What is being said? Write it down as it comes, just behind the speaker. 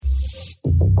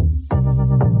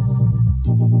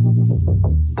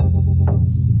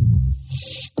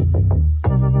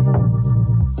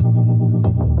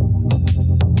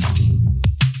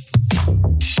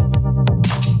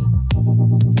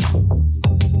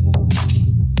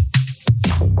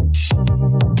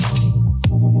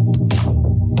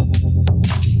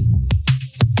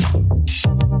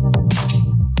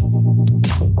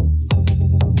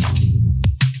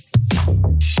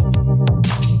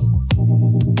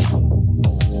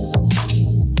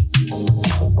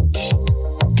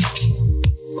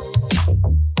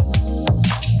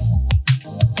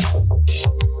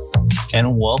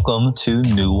and welcome to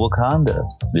New Wakanda.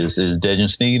 This is Dejan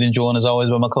Sneed, and joined as always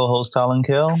by my co-host Talon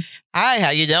Kell. Hi,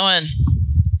 how you doing?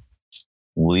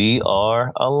 We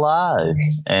are alive,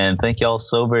 and thank y'all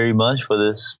so very much for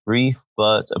this brief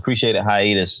but appreciated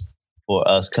hiatus for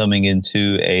us coming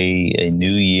into a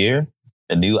new year,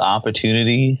 a new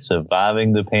opportunity,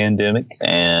 surviving the pandemic,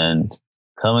 and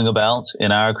coming about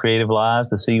in our creative lives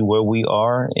to see where we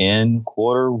are in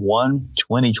Q1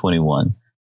 2021.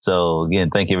 So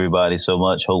again, thank you everybody so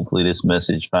much. Hopefully this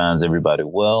message finds everybody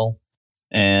well.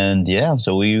 And yeah,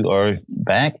 so we are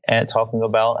back at talking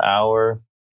about our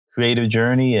creative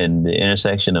journey and the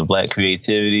intersection of Black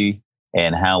creativity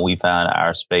and how we found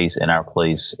our space and our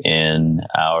place in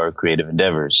our creative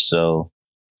endeavors. So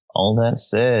all that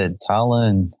said,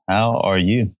 Talon, how are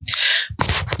you?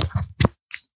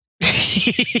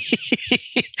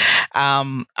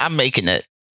 I'm making it.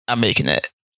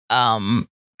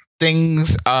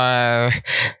 Things are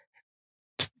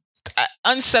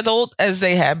unsettled as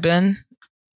they have been,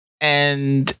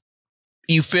 and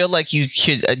you feel like you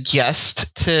should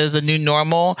adjust to the new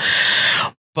normal,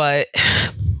 but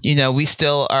we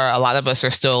still are. A lot of us are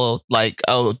still like,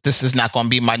 oh, this is not going to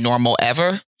be my normal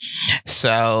ever.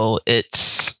 So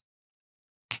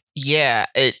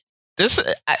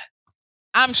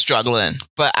I'm struggling,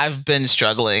 but I've been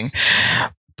struggling,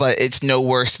 but it's no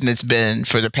worse than it's been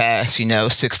for the past,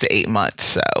 6 to 8 months.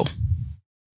 So,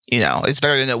 it's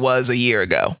better than it was a year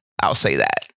ago. I'll say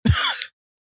that.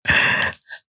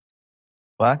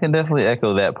 Well, I can definitely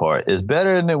echo that part. It's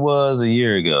better than it was a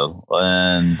year ago.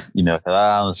 And, because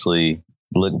I honestly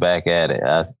look back at it,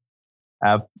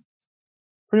 I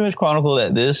pretty much chronicled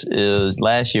that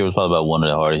last year was probably about one of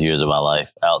the hardest years of my life,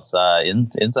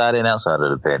 inside and outside of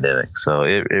the pandemic. So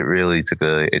it really took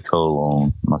a toll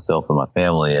on myself and my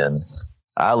family. And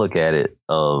I look at it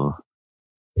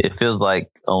it feels like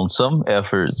on some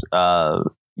efforts,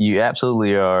 you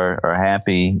absolutely are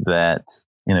happy that,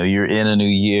 you're in a new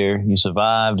year, you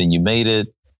survived and you made it.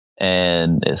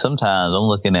 And sometimes I'm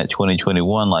looking at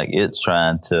 2021 like it's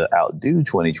trying to outdo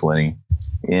 2020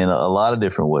 in a lot of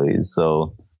different ways.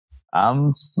 So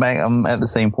I'm at the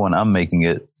same point I'm making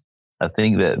it. I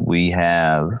think that we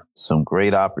have some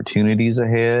great opportunities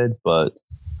ahead, but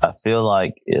I feel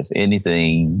like if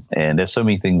anything, and there's so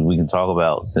many things we can talk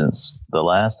about since the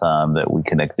last time that we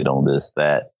connected on this,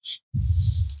 that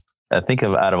I think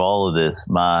out of all of this,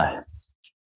 my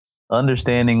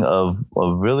understanding of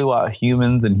really what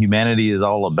humans and humanity is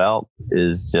all about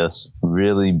is just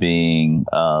really being,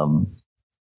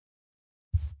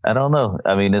 I don't know.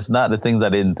 I mean, it's not the things I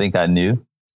didn't think I knew,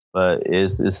 but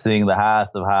it's seeing the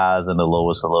highest of highs and the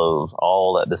lowest of lows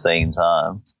all at the same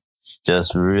time.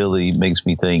 Just really makes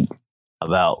me think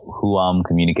about who I'm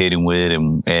communicating with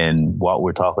and what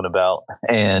we're talking about.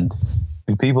 And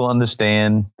do people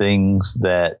understand things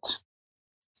that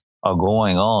are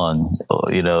going on?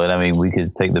 And I mean, we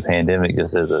could take the pandemic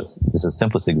just as a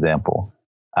simplest example.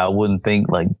 I wouldn't think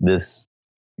like this,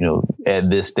 at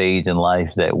this stage in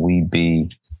life that we'd be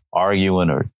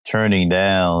arguing or turning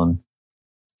down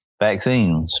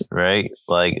vaccines, right?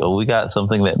 Like, we got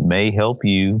something that may help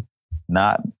you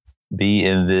not be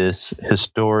in this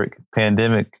historic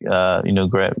pandemic,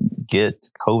 get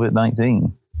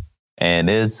COVID-19. And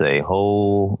it's a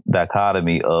whole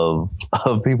dichotomy of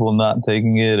people not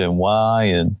taking it and why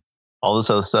and all this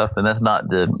other stuff. And that's not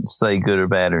to say good or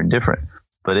bad or indifferent,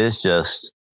 but it's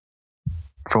just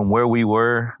from where we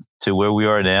were to where we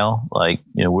are now. Like,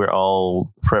 we're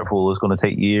all fretful. It's going to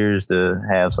take years to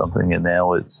have something. And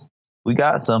now we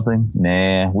got something.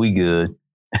 Nah, we good.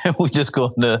 We're just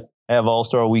going to have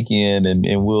All-Star Weekend and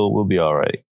we'll be all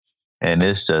right. And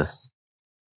it's just,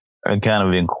 I'm kind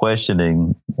of in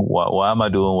questioning why am I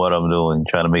doing what I'm doing,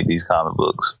 trying to make these comic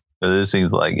books? Because it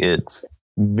seems like it's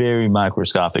very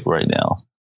microscopic right now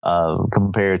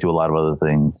compared to a lot of other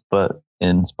things. But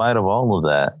in spite of all of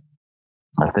that,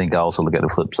 I think I also look at the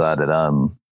flip side that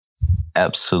I'm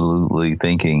absolutely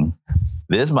thinking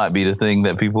this might be the thing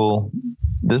that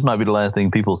this might be the last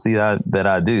thing people see that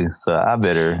I do. So I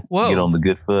better get on the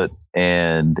good foot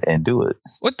and do it.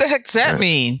 What the heck does that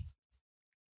mean?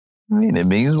 I mean, it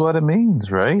means what it means,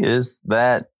 right?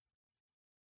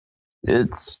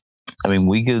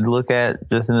 We could look at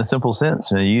just in a simple sense,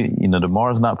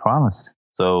 tomorrow's not promised.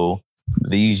 So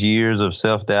these years of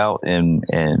self-doubt and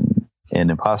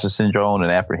imposter syndrome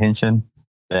and apprehension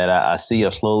that I see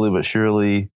are slowly but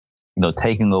surely,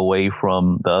 taking away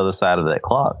from the other side of that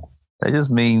clock. That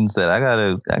just means that I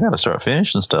gotta start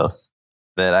finishing stuff,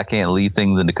 that I can't leave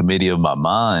things in the committee of my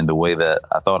mind the way that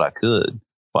I thought I could,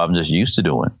 or I'm just used to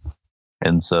doing.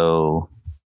 And so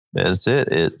that's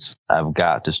it. I've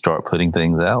got to start putting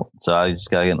things out. So I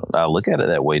look at it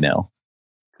that way now,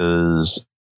 because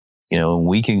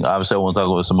we can obviously I want to talk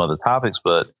about some other topics,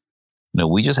 but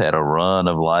we just had a run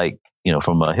of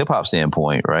from a hip hop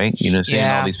standpoint, right? Seeing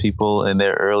all these people in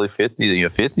their early 50s,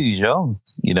 50s young,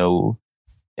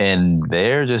 and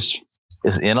they're just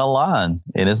it's in a line,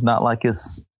 and it's not like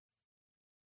it's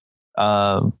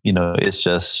it's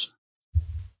just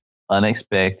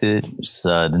unexpected,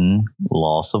 sudden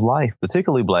loss of life,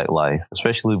 particularly Black life,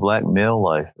 especially Black male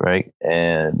life, right?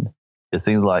 And it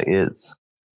seems like it's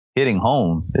hitting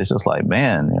home. It's just like,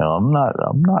 man, I'm not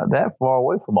that far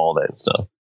away from all that stuff.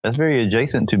 That's very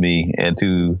adjacent to me, and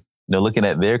to looking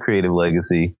at their creative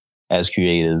legacy as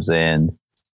creatives, and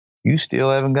you still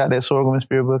haven't got that Sorghum and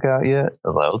Spirit book out yet. I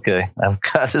was like, okay, I've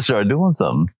got to start doing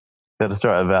something. Got to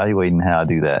start evaluating how I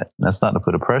do that. And that's not to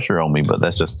put a pressure on me, but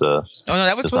that's just that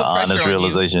was just an honest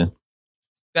realization.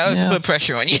 That was to put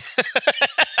pressure on you.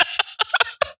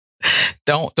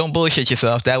 Don't bullshit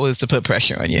yourself. That was to put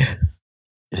pressure on you.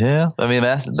 Yeah, I mean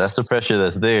that's the pressure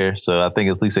that's there. So I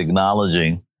think at least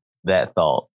acknowledging that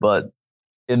thought. But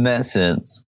in that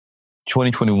sense,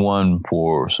 2021,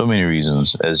 for so many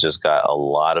reasons, has just got a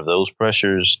lot of those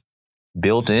pressures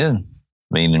built in.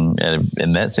 I mean,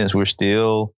 in that sense, we're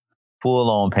still full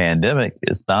on pandemic.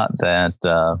 It's not that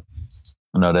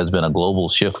there's been a global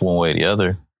shift one way or the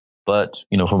other, but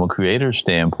from a creator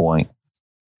standpoint,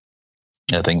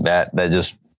 I think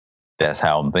that's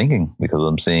how I'm thinking, because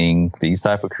I'm seeing these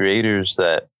type of creators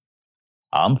that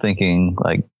I'm thinking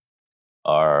like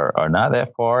are not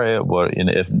that far, but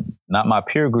if not my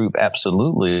peer group,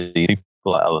 absolutely people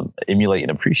I emulate and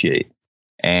appreciate,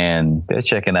 and they're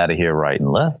checking out of here right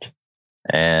and left.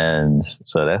 And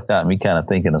so that's got me kind of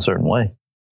thinking a certain way.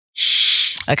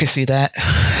 I could see that.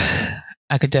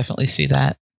 I could definitely see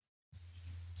that.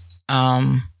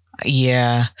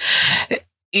 Yeah.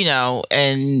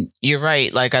 And you're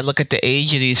right. Like, I look at the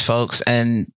age of these folks,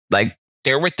 and like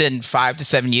they're within 5 to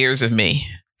 7 years of me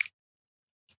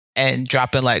and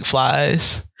dropping like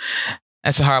flies.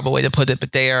 That's a horrible way to put it,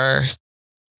 but they are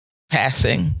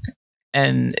passing.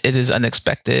 And it is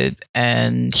unexpected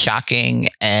and shocking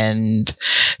and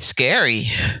scary.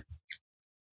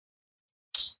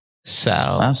 So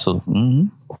absolutely. Mm-hmm.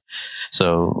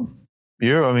 So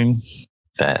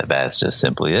that's just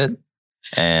simply it.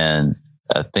 And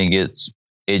I think it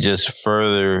just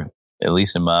further, at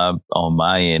least on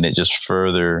my end, it just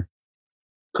further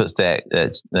puts that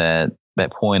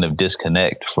point of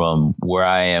disconnect from where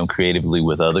I am creatively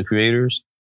with other creators.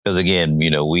 Because again,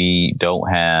 we don't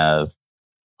have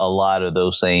a lot of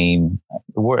those same,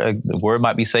 the word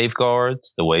might be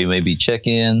safeguards, the way maybe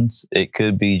check-ins. It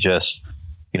could be just,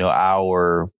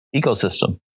 our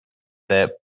ecosystem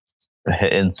that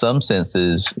in some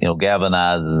senses,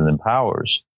 galvanizes and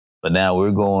empowers. But now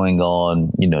we're going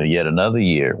on, yet another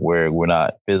year where we're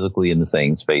not physically in the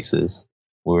same spaces.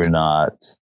 We're not,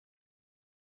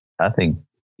 I think,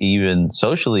 even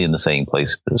socially in the same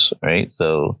places, right?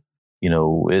 So,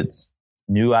 it's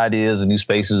new ideas and new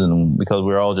spaces, and because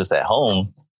we're all just at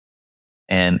home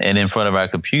and in front of our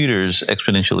computers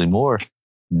exponentially more,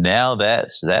 now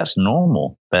that's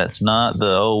normal. That's not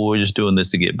we're just doing this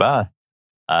to get by.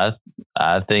 I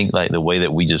think like the way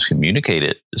that we just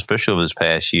communicated, especially over this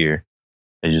past year,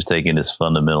 is just taking this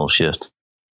fundamental shift.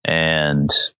 And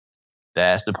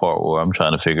that's the part where I'm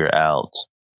trying to figure out,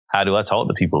 how do I talk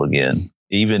to people again,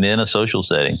 even in a social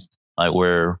setting, like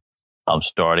where I'm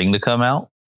starting to come out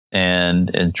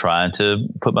and trying to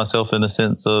put myself in a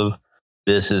sense of,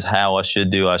 this is how I should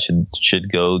do. I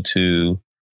should go to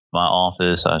my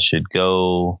office. I should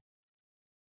go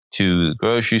to the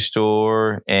grocery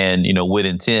store, and, with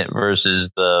intent versus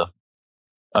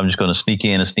I'm just going to sneak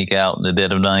in and sneak out in the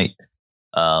dead of night.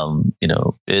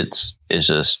 It's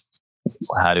just,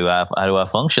 how do I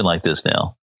function like this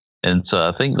now? And so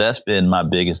I think that's been my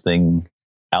biggest thing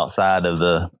outside of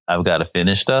I've got to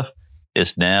finish stuff.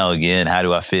 It's now, again, how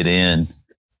do I fit in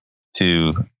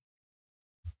to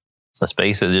a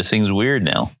space that just seems weird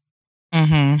now?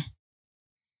 Mm-hmm.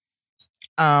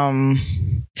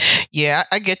 Yeah,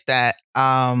 I get that.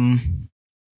 I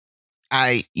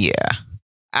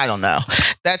don't know.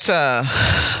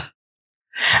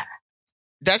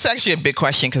 That's actually a big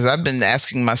question, because I've been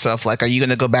asking myself, like, are you going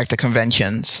to go back to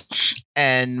conventions?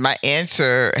 And my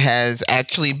answer has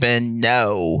actually been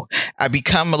no. I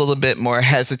become a little bit more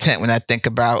hesitant when I think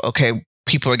about, okay,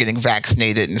 people are getting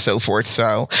vaccinated and so forth,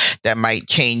 so that might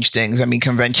change things. I mean,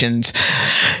 conventions,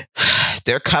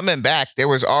 they're coming back. There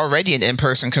was already an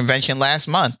in-person convention last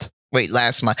month,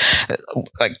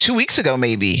 like 2 weeks ago,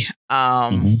 maybe.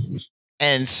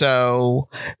 And so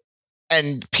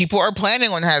and people are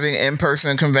planning on having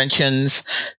in-person conventions,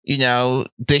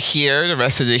 this year, the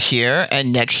rest of this year,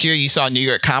 and next year. You saw New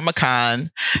York Comic Con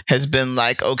has been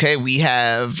like, okay, we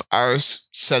have ours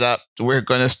set up. We're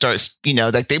going to start,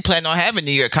 like they plan on having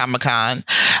New York Comic Con,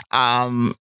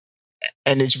 and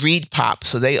it's Reed Pop,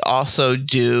 so they also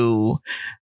do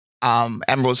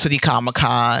Emerald City Comic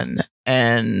Con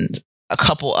and a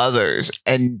couple others,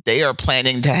 and they are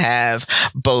planning to have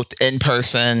both in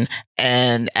person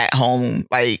and at home,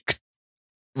 like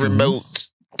remote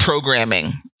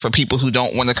programming for people who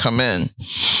don't want to come in.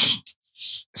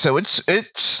 So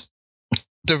it's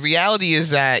the reality is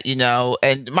that,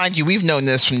 and mind you, we've known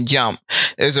this from jump.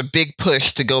 There's a big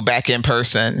push to go back in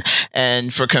person.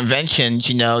 And for conventions,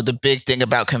 the big thing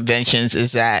about conventions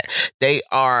is that they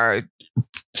are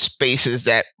spaces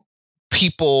that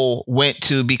people went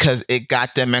to because it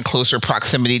got them in closer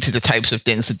proximity to the types of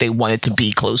things that they wanted to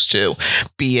be close to,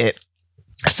 be it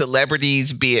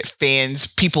celebrities, be it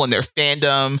fans, people in their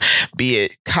fandom, be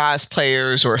it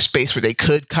cosplayers, or a space where they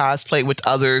could cosplay with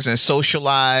others and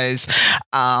socialize.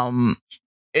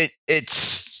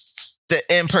 It's the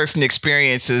in-person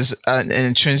experience is an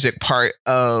intrinsic part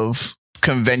of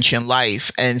convention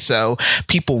life, and so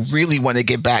people really want to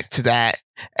get back to that.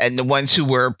 And the ones who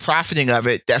were profiting of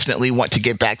it definitely want to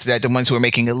get back to that. The ones who are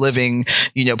making a living,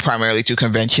 primarily through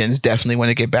conventions, definitely want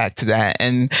to get back to that.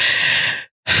 And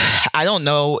I don't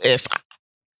know if,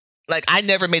 I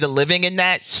never made a living in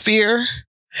that sphere.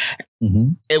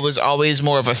 Mm-hmm. It was always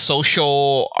more of a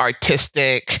social,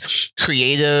 artistic,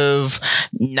 creative,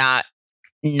 not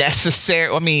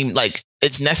necessary. I mean,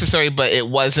 it's necessary, but it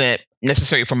wasn't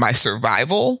necessary for my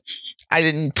survival. I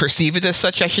didn't perceive it as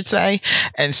such, I should say.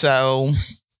 And so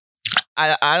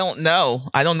I don't know.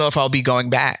 I don't know if I'll be going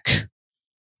back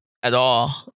at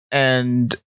all.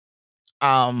 And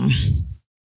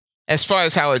as far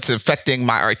as how it's affecting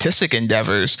my artistic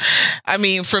endeavors, I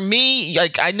mean, for me,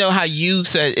 I know how you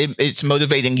said it's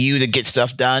motivating you to get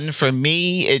stuff done. For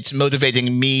me, it's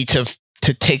motivating me to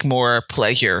take more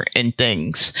pleasure in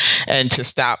things and to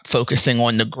stop focusing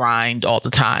on the grind all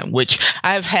the time, which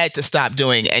I've had to stop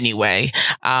doing anyway.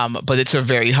 But it's a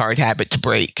very hard habit to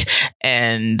break.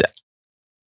 And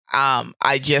I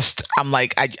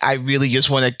really just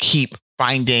want to keep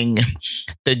finding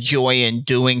the joy in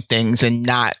doing things and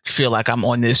not feel like I'm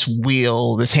on this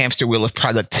hamster wheel of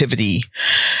productivity.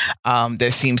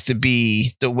 That seems to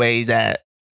be the way that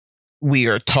we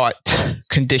are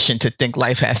conditioned to think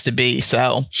life has to be.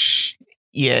 So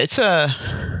yeah,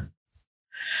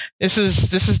 this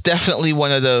is definitely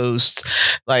one of those,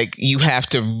 you have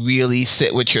to really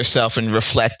sit with yourself and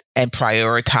reflect and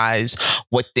prioritize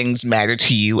what things matter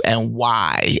to you and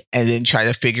why, and then try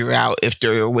to figure out if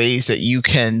there are ways that you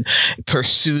can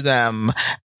pursue them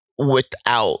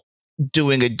without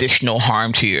doing additional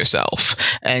harm to yourself.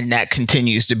 And that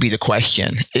continues to be the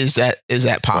question. Is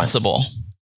that possible? Right.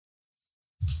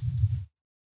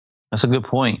 That's a good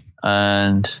point.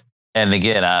 And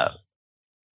again, I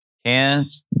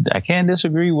can't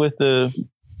disagree with the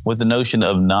notion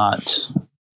of not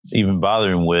even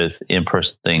bothering with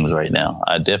in-person things right now.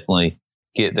 I definitely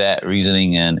get that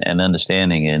reasoning and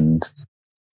understanding, and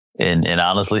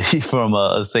honestly, from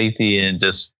a safety and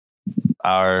just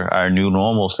our new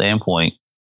normal standpoint,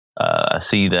 I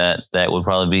see that would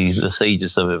probably be the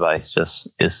sagest of advice. Just,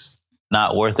 it's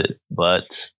not worth it. But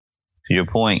to your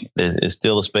point, it's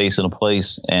still a space and a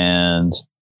place, and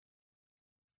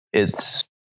it's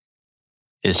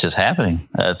just happening.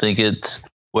 I think it's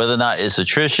whether or not it's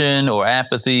attrition or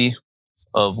apathy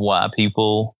of why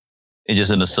people, it's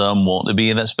just in the sum, want to be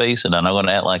in that space. And I'm not going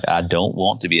to act like I don't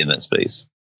want to be in that space.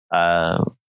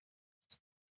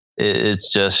 It's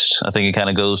just, I think it kind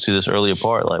of goes to this earlier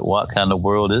part, what kind of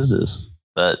world is this?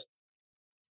 But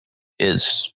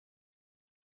it's,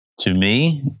 to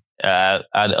me, I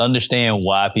understand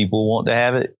why people want to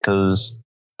have it, because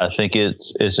I think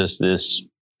it's just this.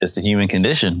 It's the human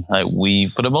condition. We,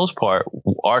 for the most part,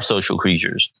 are social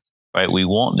creatures, right? We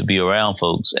want to be around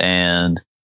folks and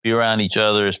be around each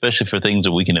other, especially for things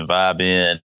that we can vibe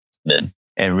in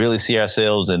and really see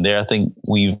ourselves in there. I think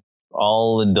we've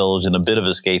all indulged in a bit of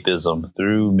escapism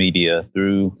through media,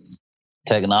 through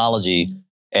technology,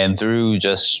 and through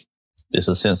just it's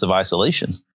a sense of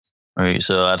isolation, right?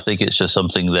 So I think it's just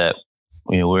something that,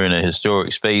 we're in a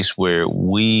historic space where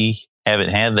we haven't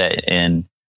had that in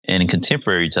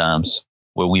contemporary times,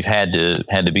 where we've had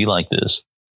to be like this.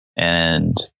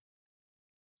 And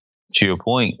to your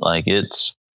point,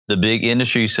 it's the big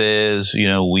industry says,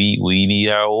 we need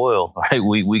our oil, right?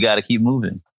 We got to keep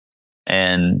moving.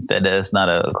 And that's not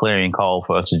a clarion call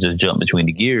for us to just jump between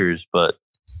the gears. But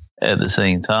at the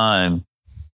same time,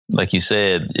 like you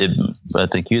said, I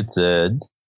think you'd said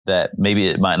that maybe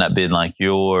it might not be like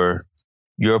your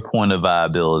point of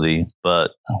viability,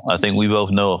 but I think we both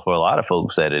know for a lot of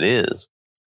folks that it is.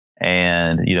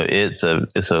 And, it's a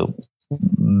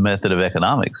method of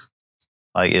economics.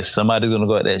 Like if somebody's going to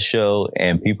go at that show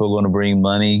and people are going to bring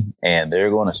money and they're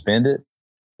going to spend it,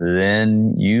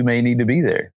 then you may need to be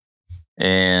there.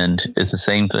 And it's the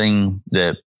same thing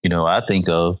that, I think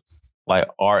of like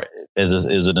art is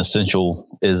essential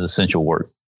work,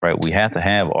 right? We have to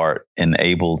have art and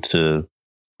able to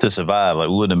survive. Like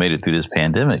we wouldn't have made it through this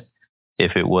pandemic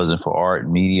if it wasn't for art,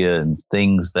 media, and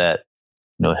things that,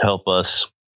 help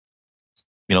us,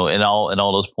 in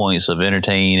all those points of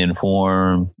entertain,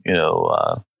 inform,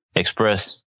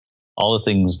 express all the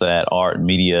things that art,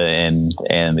 media, and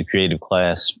the creative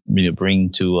class, bring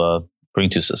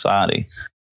to society.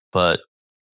 But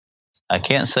I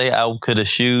can't say I could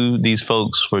eschew these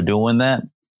folks for doing that,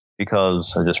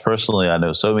 because just personally, I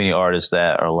know so many artists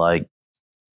that are like,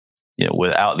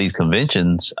 without these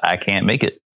conventions, I can't make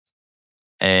it.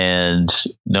 And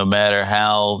no matter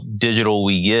how digital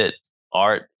we get,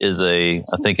 art is I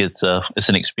think it's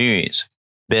an experience,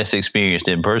 best experienced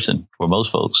in person for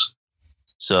most folks.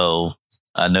 So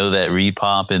I know that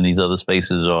Repop and these other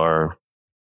spaces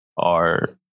are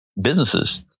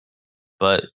businesses,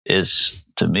 but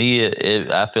to me,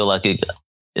 I feel like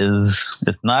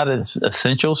it's not an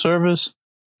essential service,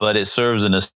 but it serves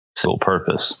an essential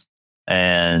purpose.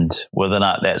 And whether or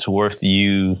not that's worth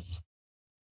you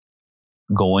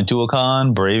going to a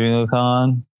con, braving a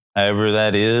con, however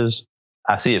that is,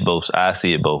 I see it both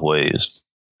ways.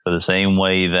 For the same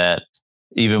way that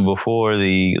even before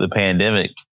the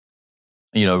pandemic,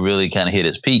 really kind of hit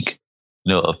its peak,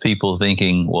 of people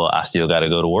thinking, well, I still got to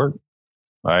go to work.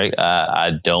 Right.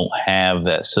 I don't have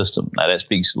that system. Now that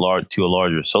speaks to a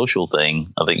larger social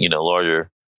thing. I think,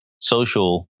 larger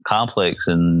social complex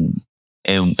and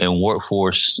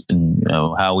workforce and,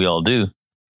 how we all do.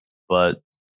 But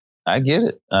I get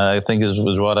it. I think is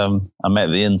what I'm at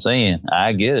the end saying.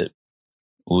 I get it.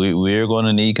 We're going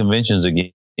to need conventions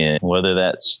again, whether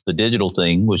that's the digital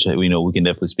thing, which we can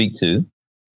definitely speak to,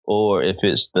 or if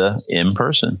it's the in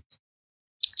person.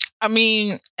 I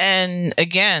mean, and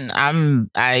again,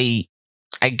 I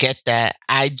get that.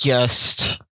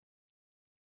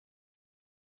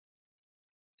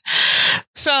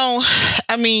 So,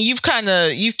 I mean, you've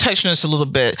touched on this a little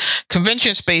bit.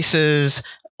 Convention spaces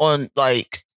on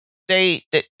like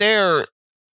they're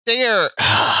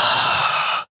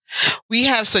we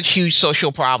have such huge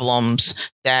social problems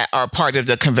that are part of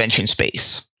the convention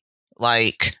space.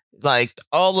 Like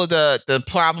all of the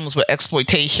problems with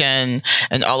exploitation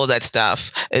and all of that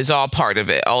stuff is all part of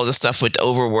it. All of the stuff with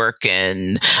overwork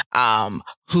and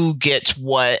who gets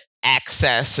what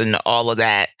access and all of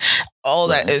that. All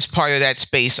of that is part of that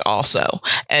space also.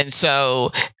 And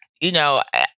so,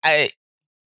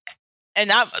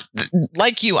 I'm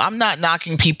like you, I'm not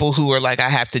knocking people who are like, I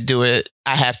have to do it.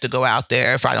 I have to go out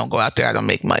there. If I don't go out there, I don't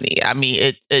make money. I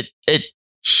mean, it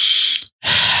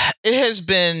has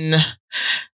been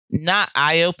not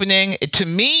eye-opening to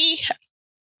me.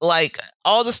 Like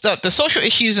all the stuff, the social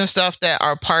issues and stuff that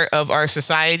are part of our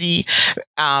society,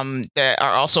 that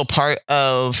are also part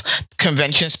of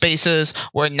convention spaces,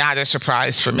 were not a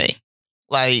surprise for me.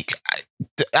 Like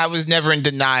I was never in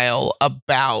denial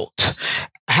about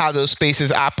how those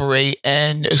spaces operate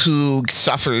and who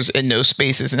suffers in those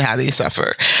spaces and how they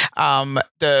suffer.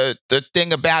 The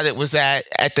thing about it was that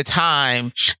at the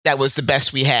time, that was the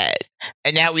best we had.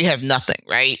 And now we have nothing,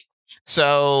 right?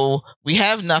 So we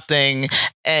have nothing,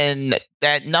 and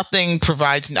that nothing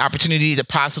provides an opportunity to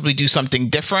possibly do something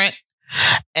different.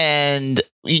 And,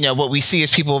 what we see is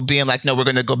people being like, no, we're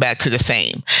going to go back to the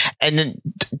same. And then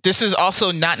this is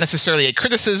also not necessarily a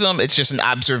criticism. It's just an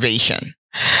observation.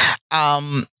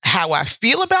 How I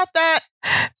feel about that,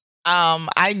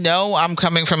 I know I'm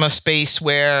coming from a space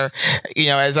where,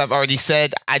 as I've already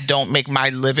said, I don't make my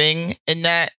living in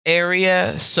that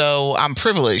area. So I'm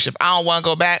privileged. If I don't want to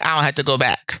go back, I don't have to go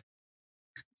back.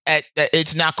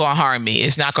 It's not going to harm me.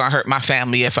 It's not going to hurt my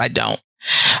family if I don't.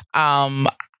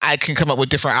 I can come up with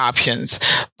different options.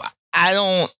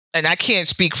 And I can't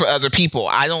speak for other people.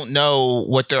 I don't know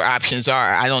what their options are.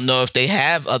 I don't know if they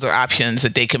have other options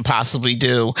that they can possibly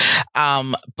do.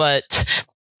 But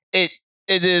it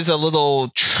is a little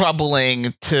troubling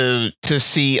to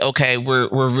see, okay,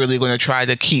 we're really going to try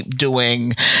to keep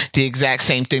doing the exact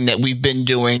same thing that we've been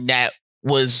doing that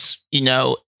was,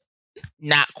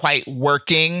 not quite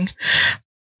working,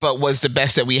 but was the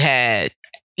best that we had.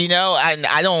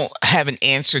 I don't have an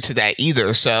answer to that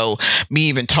either. So me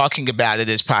even talking about it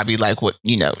is probably like, what,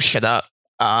 shut up.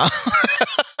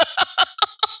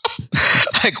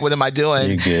 Like, what am I doing?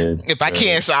 You're good. If I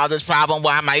can't solve this problem,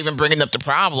 why am I even bringing up the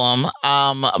problem?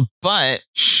 But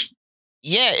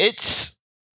yeah,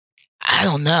 I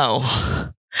don't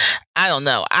know.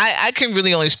 I can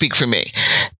really only speak for me.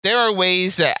 There are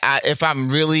ways that if I'm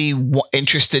really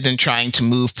interested in trying to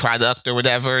move product or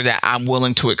whatever, that I'm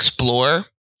willing to explore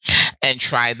and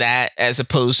try that, as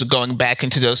opposed to going back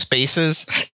into those spaces.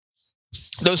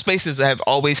 Those spaces have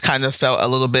always kind of felt a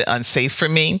little bit unsafe for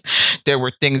me. There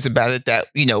were things about it that,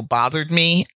 bothered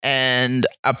me. And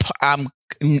I'm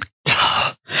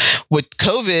with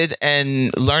COVID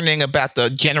and learning about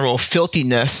the general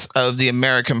filthiness of the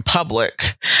American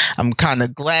public, I'm kind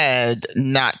of glad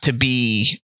not to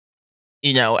be,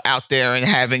 out there and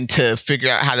having to figure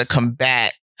out how to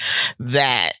combat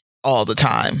that all the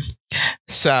time.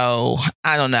 So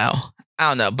I don't know,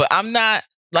 but I'm not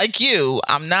like you.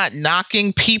 I'm not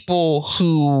knocking people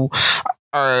who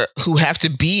have to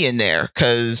be in there,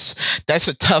 because that's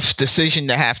a tough decision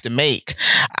to have to make.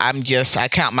 I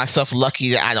count myself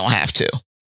lucky that I don't have to,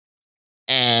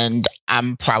 and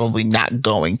I'm probably not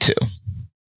going to.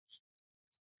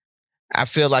 I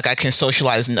feel like I can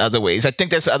socialize in other ways. I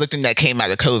think that's the other thing that came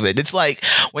out of COVID. It's like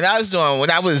when I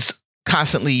was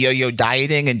constantly yo-yo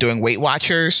dieting and doing Weight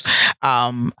Watchers,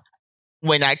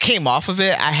 when I came off of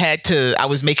it, I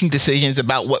was making decisions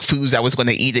about what foods I was going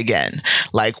to eat again,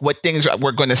 like what things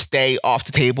were going to stay off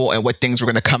the table and what things were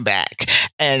going to come back.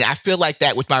 And I feel like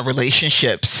that with my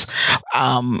relationships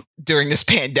during this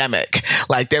pandemic.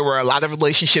 Like, there were a lot of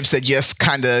relationships that just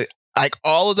kind of, like,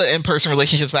 all of the in-person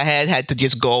relationships I had to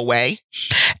just go away.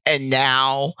 And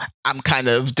now I'm kind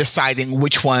of deciding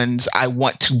which ones I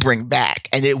want to bring back.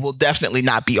 And it will definitely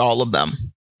not be all of them.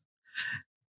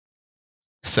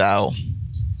 So,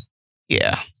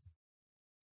 yeah.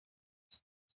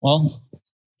 Well,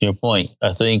 your point.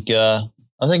 I think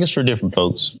it's for different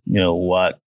folks.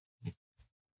 What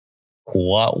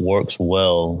works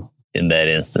well in that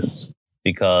instance,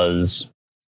 because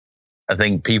I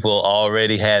think people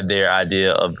already had their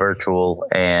idea of virtual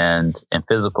and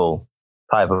physical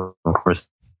type of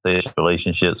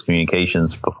relationships,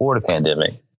 communications before the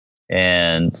pandemic,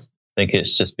 and I think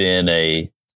it's just been a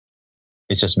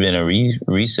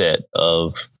reset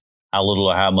of how little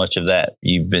or how much of that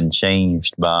you've been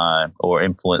changed by or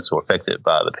influenced or affected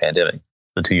by the pandemic.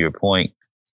 But to your point,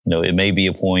 it may be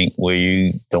a point where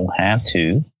you don't have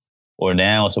to, or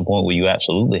now it's a point where you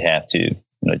absolutely have to,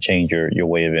 change your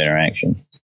way of interaction.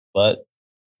 But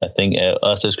I think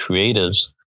us as creatives,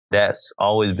 that's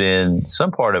always been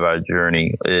some part of our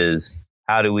journey, is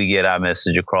how do we get our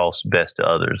message across best to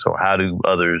others, or how do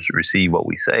others receive what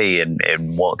we say and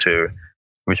want to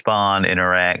respond,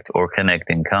 interact, or connect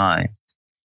in kind.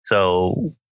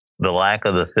 So the lack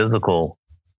of the physical,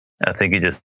 I think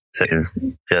it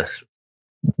just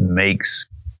makes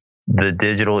the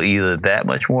digital either that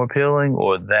much more appealing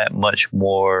or that much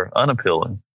more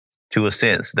unappealing, to a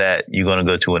sense that you're going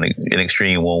to go to an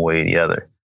extreme one way or the other.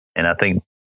 And I think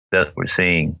that's what we're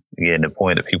seeing. Again, the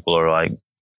point that people are like,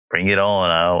 bring it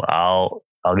on.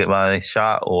 I'll get my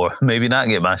shot, or maybe not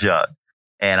get my shot,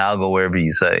 and I'll go wherever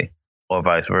you say. Or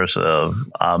vice versa, of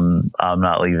I'm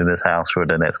not leaving this house for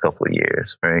the next couple of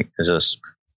years, right? It's just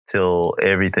till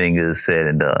everything is said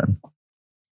and done.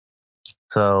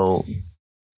 So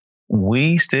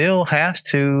we still have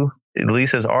to, at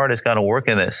least as artists, kind of work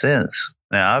in that sense.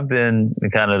 Now, I've been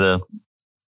kind of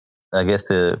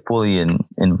to fully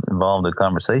involve the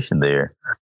conversation there.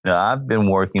 I've been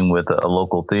working with a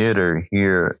local theater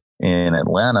here in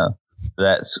Atlanta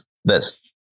that's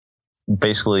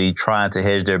basically trying to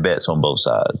hedge their bets on both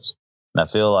sides. And I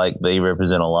feel like they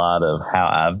represent a lot of how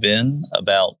I've been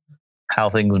about how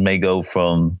things may go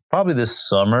from probably this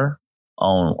summer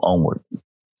onward.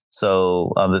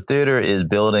 So the theater is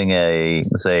building a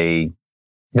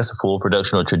full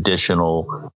production or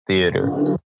traditional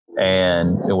theater,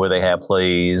 and where they have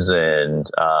plays and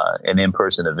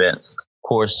in-person events. Of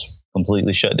course,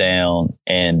 completely shut down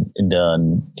and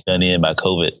done in by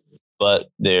COVID. But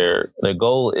their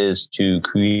goal is to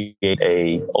create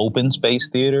a open space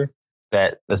theater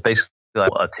that's basically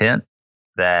like a tent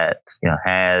that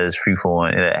has free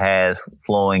flowing, it has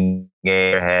flowing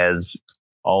air, has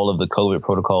all of the COVID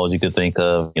protocols you could think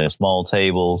of, small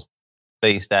tables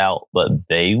spaced out, but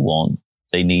they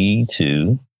need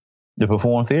to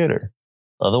perform theater.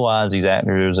 Otherwise, these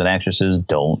actors and actresses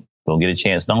don't get a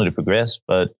chance not only to progress,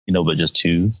 but just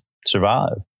to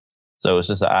survive. So it's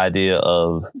just the idea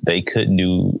of they couldn't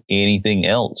do anything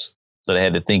else. So they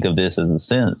had to think of this as a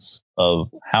sense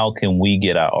of how can we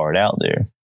get our art out there?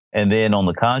 And then on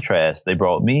the contrast, they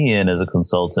brought me in as a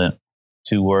consultant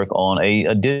to work on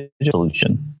a digital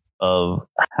solution of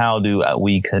how do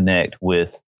we connect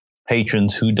with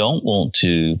patrons who don't want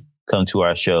to come to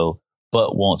our show,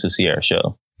 but want to see our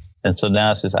show. And so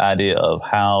now it's this idea of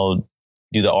how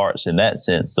do the arts in that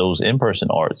sense, those in-person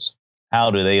arts,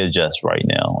 how do they adjust right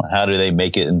now? How do they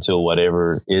make it until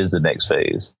whatever is the next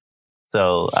phase?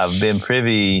 So I've been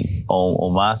privy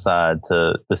on my side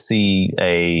to see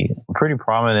a pretty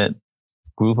prominent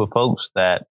group of folks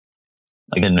that,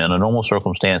 again, in normal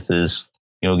circumstances,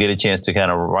 get a chance to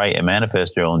kind of write and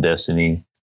manifest their own destiny,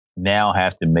 now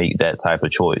have to make that type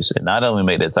of choice. And not only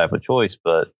make that type of choice,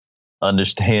 but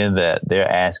understand that they're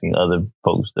asking other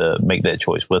folks to make that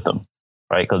choice with them,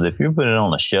 right? Because if you're putting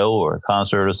on a show or a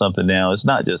concert or something now, it's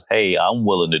not just, hey, I'm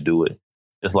willing to do it.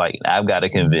 It's like, I've got to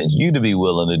convince you to be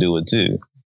willing to do it too.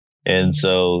 And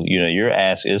so, you're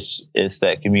asked, it's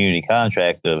that community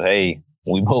contract of, hey,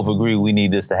 we both agree we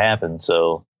need this to happen.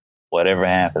 So whatever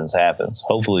happens, happens.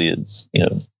 Hopefully it's,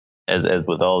 as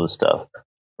with all this stuff,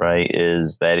 right,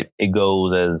 is that it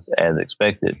goes as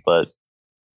expected. But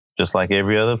just like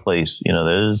every other place,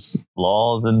 there's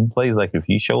laws in place. Like if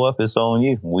you show up, it's on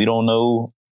you. We don't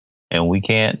know and we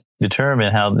can't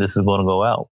determine how this is going to go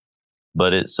out.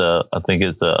 But I think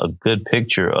it's a good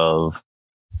picture of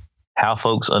how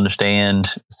folks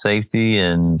understand safety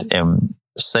and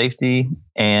necessity,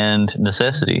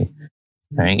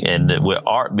 right? And with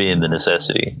art being the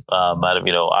necessity.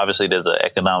 Obviously there's an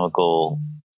economical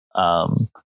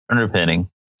underpinning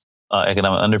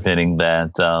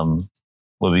that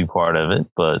would be part of it,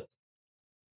 but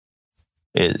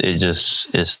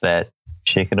it's that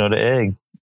chicken or the egg,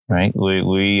 right?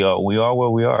 We are where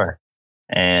we are,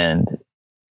 and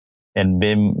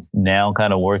been now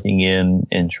kind of working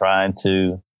in trying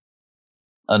to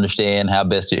understand how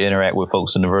best to interact with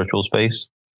folks in the virtual space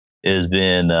has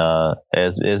been a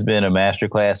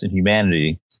masterclass in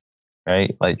humanity,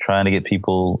 right? Like trying to get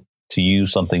people to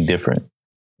use something different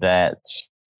that's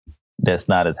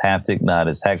not as haptic, not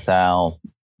as tactile,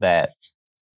 that's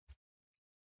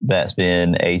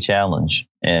been a challenge.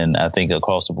 And I think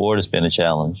across the board, it's been a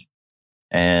challenge.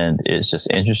 And it's just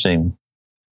interesting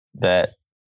that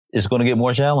it's going to get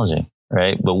more challenging,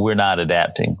 right? But we're not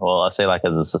adapting. Well, I say like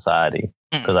as a society,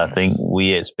 because I think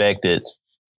we expect it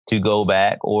to go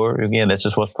back, or again, that's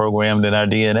just what's programmed in our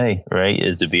DNA, right?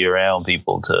 Is to be around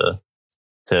people, to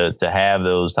have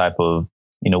those type of,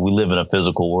 we live in a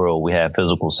physical world. We have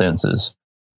physical senses,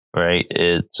 right?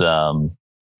 It's,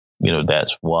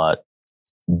 that's what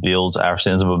builds our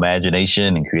sense of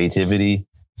imagination and creativity,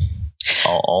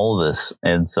 all of this.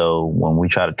 And so when we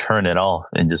try to turn it off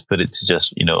and just put it to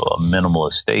just, a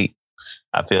minimalist state,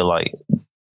 I feel like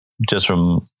just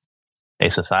from a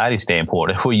society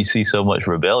standpoint, where you see so much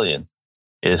rebellion,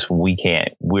 is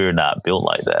we're not built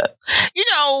like that.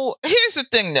 Here's the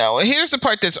thing though. Here's the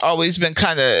part that's always been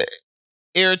kind of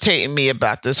irritating me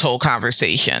about this whole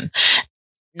conversation.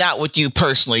 Not with you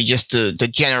personally, just the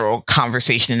general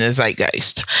conversation in the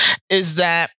zeitgeist, is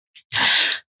that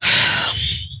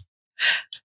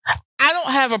I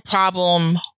don't have a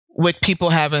problem with people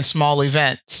having small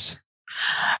events,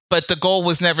 but the goal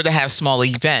was never to have small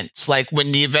events. Like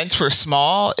when the events were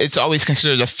small, it's always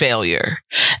considered a failure.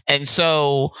 And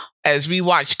so as we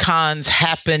watch cons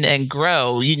happen and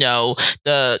grow,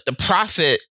 the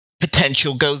profit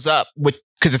potential goes up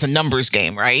because it's a numbers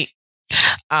game, right?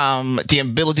 The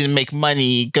ability to make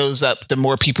money goes up the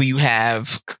more people you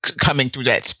have coming through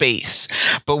that space.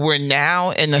 But we're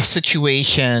now in a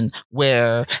situation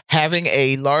where having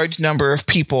a large number of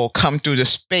people come through the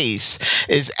space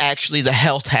is actually the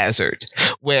health hazard,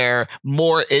 where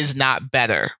more is not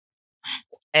better.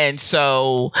 And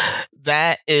so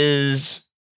that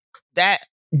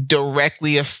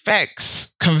directly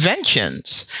affects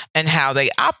conventions and how they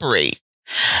operate.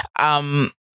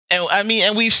 And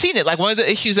we've seen it. Like one of the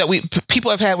issues that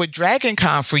people have had with Dragon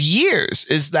Con for years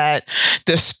is that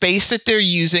the space that they're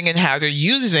using and how they're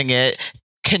using it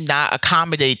cannot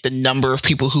accommodate the number of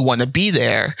people who want to be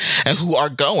there and who are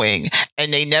going,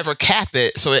 and they never cap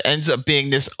it. So it ends up being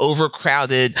this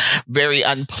overcrowded, very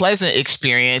unpleasant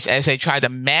experience as they try to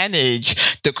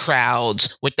manage the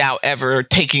crowds without ever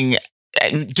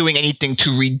doing anything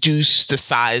to reduce the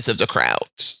size of the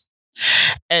crowds.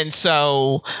 And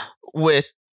so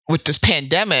with this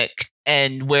pandemic,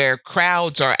 and where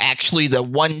crowds are actually the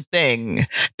one thing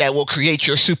that will create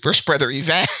your super spreader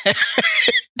event,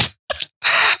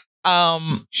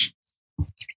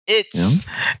 it's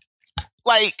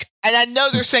like, and I know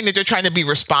they're saying that they're trying to be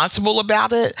responsible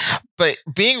about it, but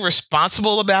being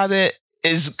responsible about it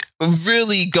is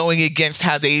really going against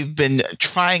how they've been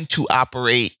trying to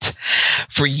operate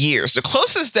for years. The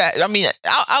closest that, I mean,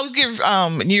 I'll give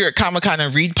New York Comic Con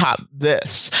and ReedPop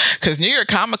this, because New York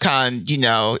Comic Con, you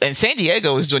know, and San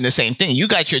Diego is doing the same thing. You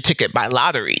got your ticket by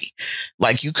lottery.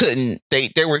 Like you couldn't,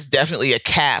 there was definitely a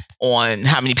cap on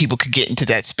how many people could get into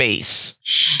that space.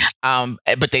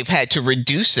 But they've had to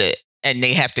reduce it, and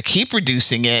they have to keep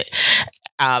reducing it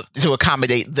to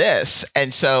accommodate this.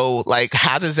 And so, like,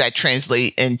 how does that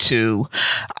translate into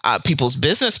people's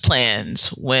business plans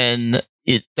when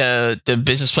the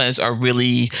business plans are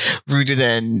really rooted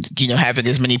in, you know, having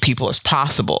as many people as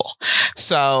possible?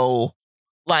 So,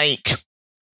 like,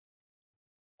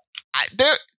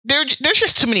 there's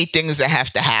just too many things that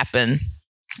have to happen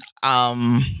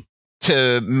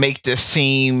to make this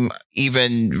seem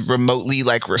even remotely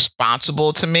like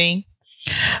responsible to me.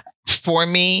 For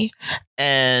me.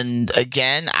 And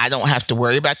again, I don't have to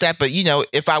worry about that. But, you know,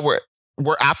 if I were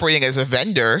operating as a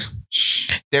vendor,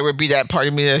 there would be that part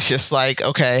of me that's just like,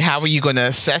 okay, how are you going to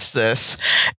assess this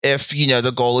if, you know,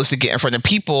 the goal is to get in front of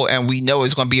people and we know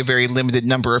it's going to be a very limited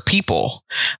number of people?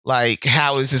 Like,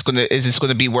 how is this going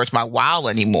to be worth my while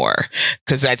anymore?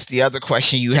 Because that's the other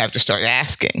question you have to start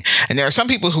asking. And there are some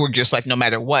people who are just like, no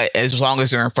matter what, as long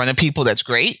as they're in front of people, that's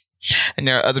great. And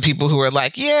there are other people who are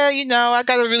like, yeah, you know, I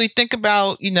got to really think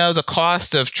about, you know, the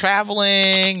cost of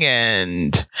traveling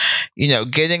and, you know,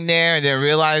 getting there and then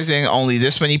realizing only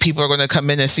this many people are going to come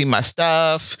in and see my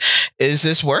stuff. Is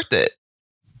this worth it?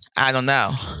 I don't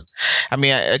know. I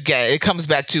mean, again, it comes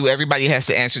back to everybody has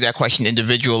to answer that question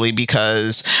individually,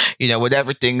 because, you know,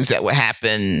 whatever things that would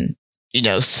happen, you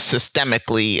know,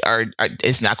 systemically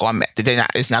it's not going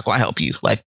to help you.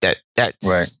 Like that's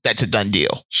right. That's a done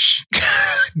deal.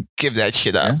 Give that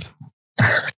shit up.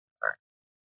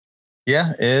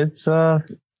 Yeah, it's not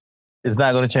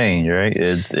going to change, right?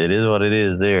 It is what it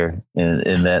is there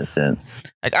in that sense.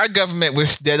 Like, our government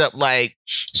was dead up like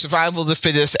survival of the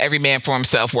fittest, every man for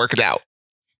himself, work it out.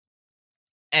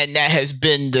 And that has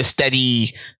been the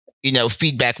steady, you know,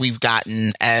 feedback we've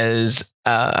gotten as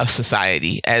a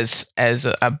society, as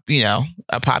a you know,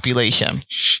 a population,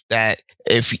 that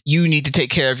if you need to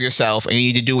take care of yourself and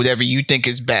you need to do whatever you think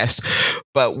is best,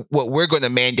 but what we're going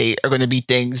to mandate are going to be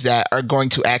things that are going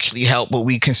to actually help what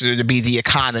we consider to be the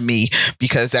economy,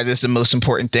 because that is the most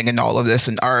important thing in all of this,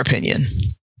 in our opinion.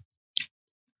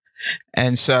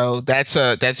 And so that's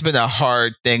been a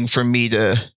hard thing for me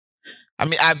to, I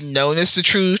mean, I've known it's the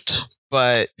truth,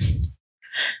 but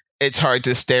it's hard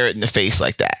to stare it in the face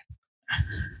like that.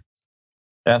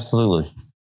 Absolutely.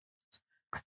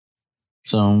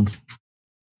 So,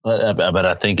 but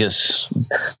I think it's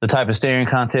the type of staring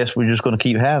contest we're just going to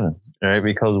keep having, right?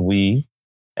 Because we,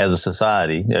 as a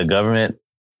society, a government,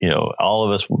 you know, all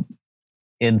of us,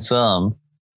 in some,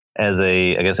 as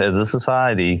a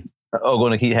society, are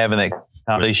going to keep having that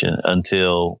conversation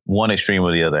until one extreme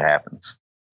or the other happens.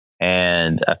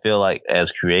 And I feel like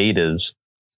as creatives,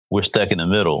 we're stuck in the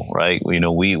middle, right? You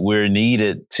know, we're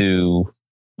needed to,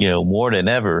 you know, more than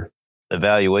ever, the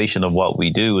valuation of what we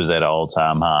do is at an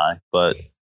all-time high. But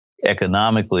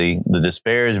economically, the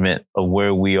disparagement of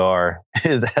where we are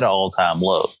is at an all-time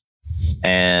low.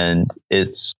 And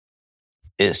it's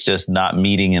just not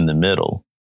meeting in the middle.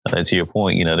 To your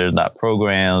point, you know, there's not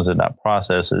programs and not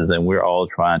processes, and we're all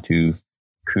trying to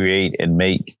create and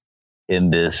make in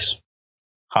this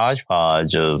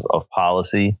hodgepodge of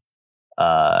policy,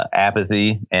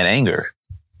 apathy, and anger,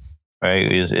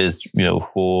 right? Is you know,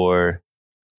 for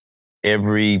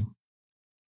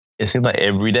it seems like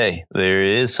every day there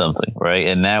is something, right?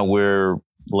 And now we're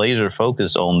laser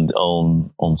focused on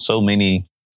so many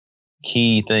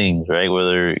key things, right?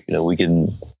 Whether, you know, we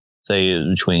can say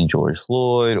between George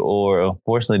Floyd, or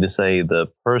unfortunately to say the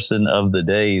person of the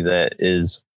day that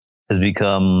has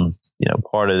become, you know,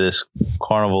 part of this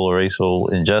carnival of racial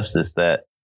injustice that,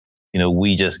 you know,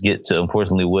 we just get to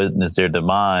unfortunately witness their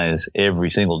demise every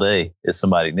single day. It's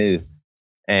somebody new,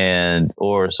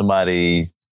 or somebody,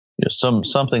 you know,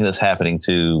 something that's happening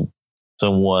to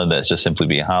someone that's just simply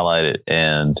being highlighted,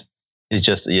 and it's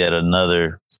just yet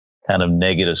another kind of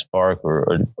negative spark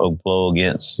or blow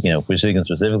against, you know, if we're speaking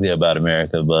specifically about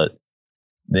America. But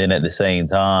then at the same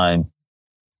time,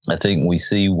 I think we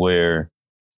see where,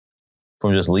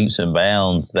 from just leaps and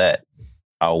bounds, that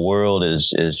our world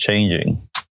is changing,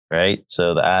 right?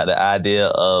 So the idea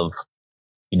of,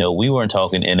 you know, we weren't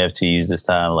talking NFTs this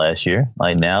time last year.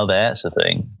 Like, now that's a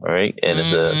thing, right? And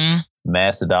it's a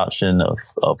mass adoption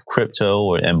of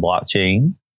crypto and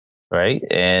blockchain, right?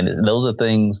 And those are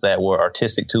things that were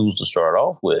artistic tools to start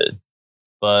off with,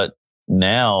 but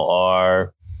now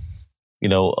are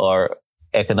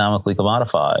economically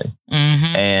commodified.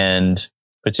 Mm-hmm. And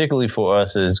particularly for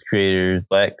us as creators,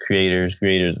 Black creators,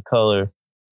 creators of color,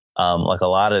 like a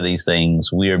lot of these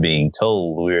things, we are being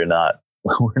told we're not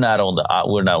on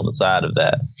the side of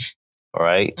that. All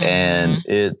right. Mm-hmm. And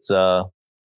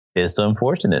it's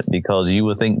unfortunate because you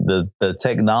would think the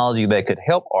technology that could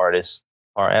help artists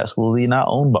are absolutely not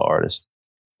owned by artists.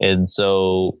 And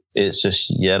so it's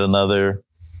just yet another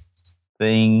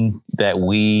thing that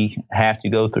we have to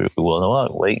go through. Well,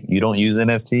 wait, you don't use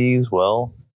NFTs?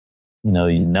 Well,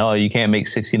 you can't make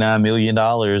 $69 million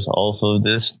off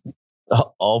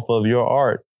of your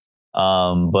art.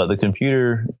 But a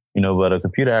computer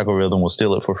algorithm will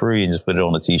steal it for free and just put it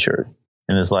on a t-shirt.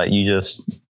 And it's like, you just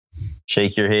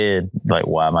shake your head like,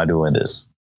 why am I doing this?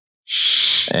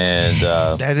 And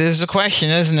that is the question,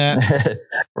 isn't it?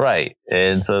 Right.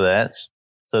 And so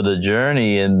the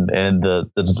journey and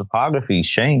the topography's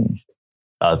changed,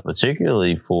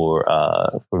 particularly for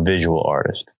visual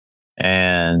artists.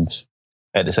 And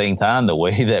at the same time, the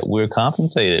way that we're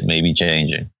compensated may be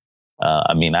changing.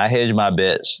 I hedge my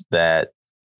bets that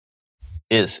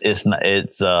it's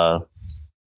a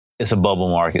bubble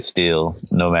market still,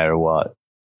 no matter what.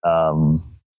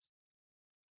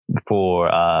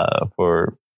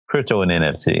 For crypto and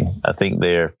NFT, I think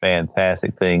they're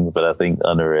fantastic things, but I think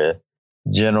under a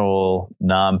general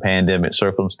non-pandemic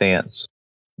circumstance,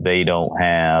 they don't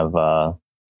have the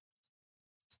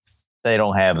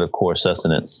core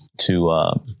sustenance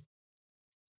to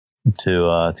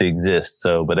exist.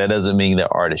 So, but that doesn't mean that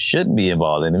artists shouldn't be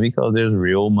involved in it, because there's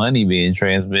real money being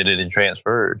transmitted and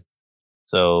transferred.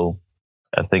 So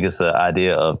I think it's an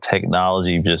idea of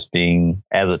technology just being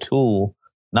as a tool,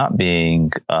 not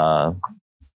being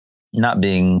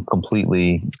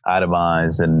completely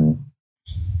itemized in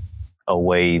a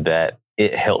way that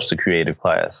it helps the creative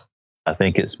class. I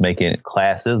think it's making it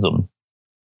classism,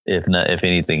 if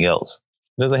anything else.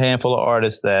 There's a handful of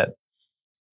artists that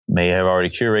may have already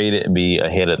curated and be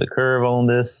ahead of the curve on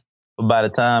this, but by the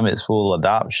time it's full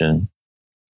adoption,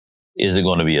 is it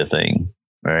going to be a thing,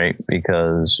 right?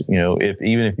 Because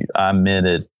if I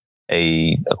minted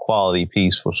a quality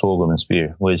piece for Sorghum and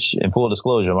Spear, which in full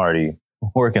disclosure I'm already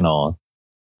working on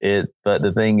it, but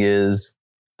the thing is,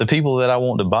 the people that I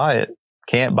want to buy it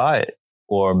can't buy it,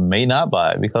 or may not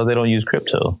buy it because they don't use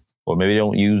crypto, or maybe they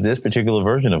don't use this particular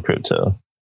version of crypto.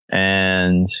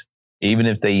 And even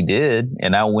if they did,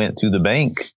 and I went to the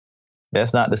bank,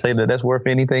 that's not to say that that's worth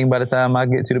anything by the time I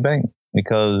get to the bank,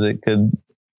 because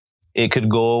it could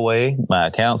go away. My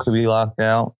account could be locked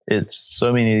out. It's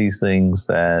so many of these things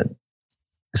that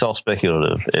it's all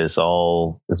speculative. It's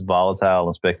volatile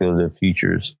and speculative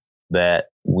futures that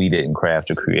we didn't craft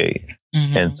or create.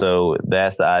 Mm-hmm. And so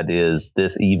that's the idea: is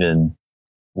this even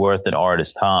worth an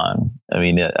artist's time? I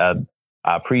mean, I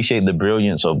appreciate the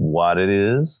brilliance of what it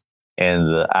is, and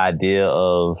the idea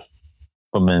of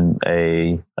from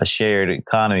a shared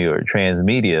economy or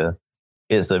transmedia.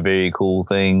 It's a very cool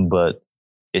thing, but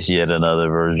it's yet another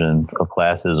version of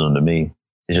classism to me.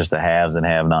 It's just the haves and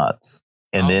have-nots.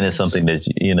 And then it's something that,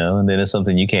 and then it's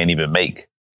something you can't even make,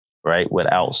 right,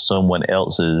 without someone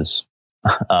else's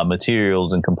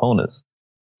materials and components.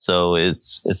 So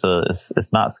it's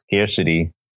not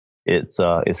scarcity. It's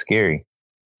scary.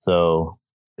 So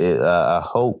I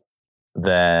hope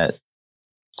that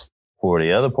for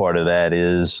the other part of that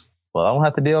is, well, I don't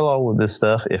have to deal all with this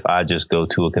stuff if I just go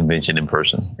to a convention in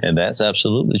person. And that's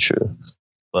absolutely true.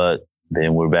 But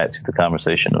then we're back to the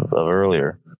conversation of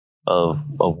earlier of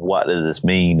what does this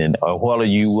mean, and what are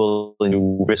you willing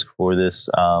to risk for this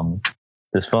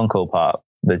this Funko Pop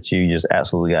that you just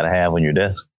absolutely got to have on your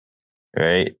desk,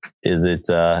 right? Is it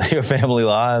your family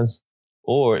lives,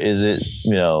 or is it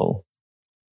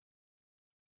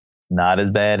not as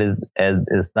bad as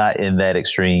it's not in that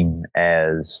extreme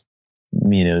as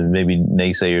maybe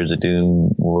naysayers of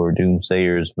doom or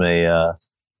doomsayers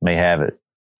may have it.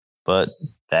 But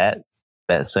that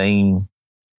same,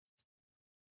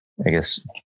 I guess,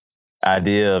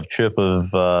 idea of trip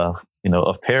of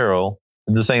of peril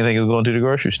is the same thing as going to the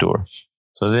grocery store.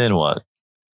 So then what?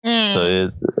 So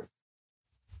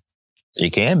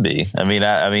it can be. I mean,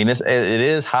 it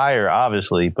is higher,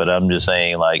 obviously, but I'm just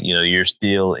saying, like, you're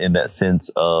still in that sense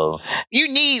of you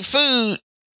need food.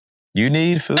 You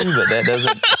need food, but that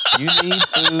doesn't. You need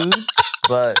food,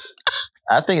 but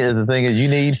I think the thing is, you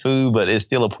need food, but it's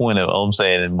still a point of. I'm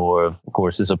saying it more of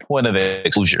course, it's a point of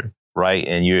exposure, right?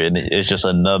 And it's just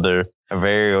another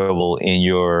variable in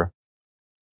your.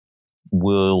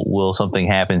 Will something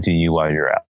happen to you while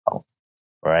you're out?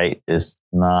 Right? It's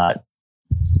not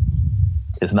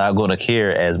going to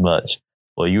care as much.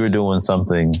 Well, you were doing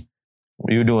something.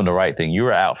 You were doing the right thing. You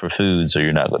were out for food, so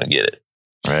you're not going to get it.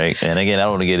 right? And again, I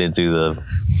don't want to get into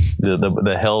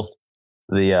the health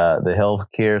the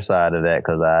healthcare side of that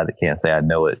because I can't say I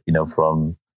know it,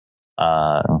 from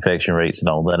infection rates and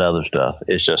all that other stuff.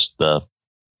 It's just to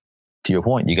your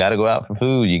point, you got to go out for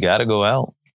food. You got to go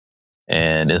out,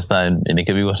 and it's not. And it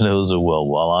could be one of those. Well,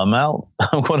 while I'm out,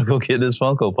 I'm going to go get this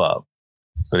Funko Pop.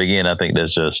 But again, I think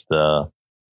that's just a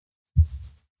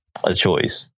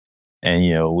choice.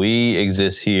 And we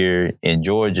exist here in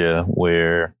Georgia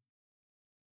where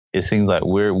it seems like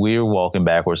we're walking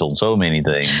backwards on so many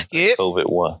things. Yep.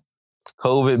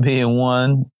 COVID being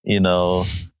one,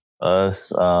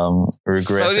 us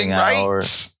regressing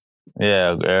us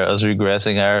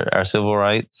regressing our civil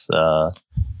rights. I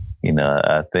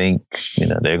think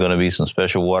there are going to be some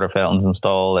special water fountains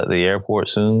installed at the airport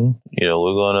soon.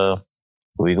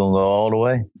 We're gonna go all the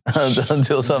way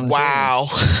until something. Wow.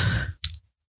 Changes.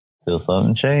 Until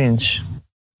something change.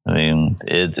 I mean,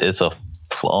 it's a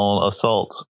full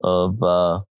assault of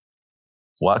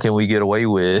what can we get away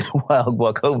with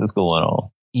while COVID's going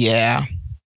on. Yeah,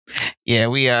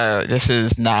 we are. This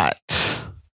is not.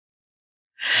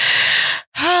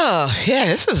 Oh, yeah,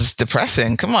 this is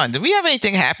depressing. Come on, do we have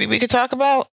anything happy we could talk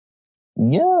about?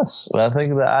 Yes, I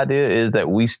think the idea is that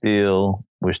we're still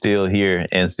here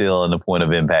and still in the point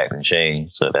of impact and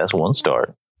change. So that's one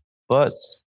start. But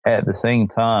at the same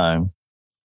time,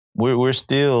 we're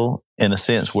still in a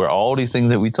sense where all these things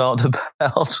that we talked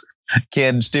about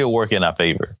can still work in our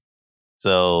favor.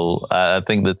 So I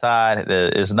think the tide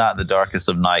is not the darkest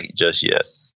of night just yet.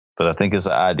 But I think it's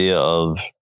the idea of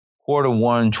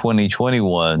Q1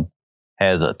 2021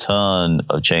 has a ton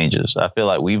of changes. I feel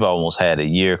like we've almost had a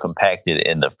year compacted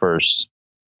in the first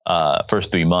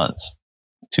 3 months,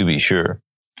 to be sure.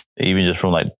 Even just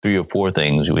from like 3 or 4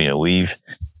 things, we've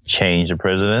changed the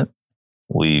president.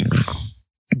 We've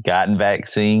gotten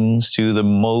vaccines for the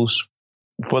most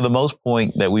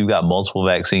point that we've got multiple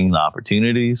vaccine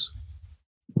opportunities.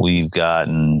 We've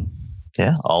gotten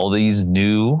all these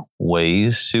new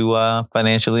ways to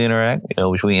financially interact,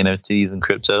 between NFTs and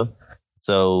crypto.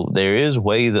 So there is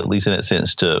ways, at least in that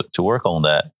sense, to work on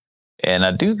that. And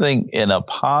I do think in a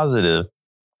positive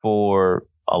for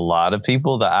a lot of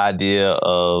people, the idea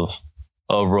of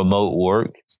remote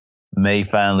work may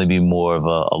finally be more of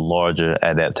a larger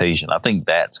adaptation. I think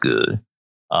that's good.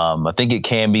 I think it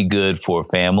can be good for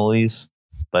families,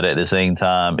 but at the same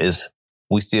time,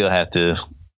 we still have to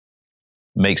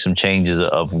make some changes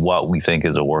of what we think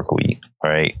is a work week,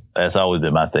 right? That's always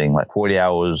been my thing. Like 40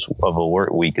 hours of a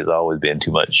work week has always been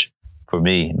too much for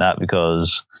me, not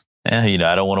because, I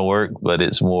don't want to work, but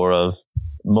it's more of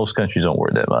most countries don't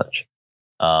work that much.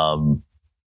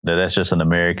 That's just an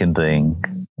American thing.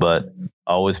 But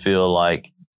I always feel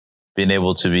like being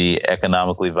able to be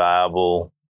economically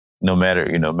viable, no matter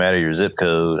your zip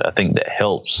code, I think that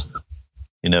helps,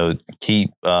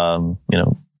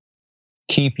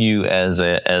 keep you as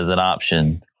an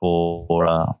option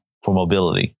for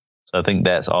mobility. So I think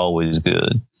that's always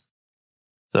good.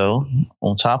 So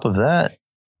on top of that,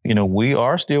 we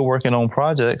are still working on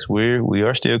projects. We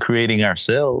are still creating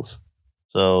ourselves.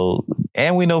 So,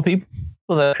 and we know people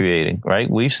that are creating, right?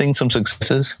 We've seen some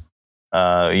successes.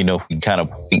 If we kind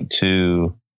of point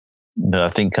to, I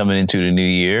think coming into the new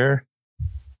year,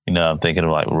 I'm thinking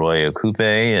of like Roy Okupe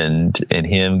and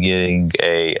him getting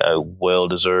a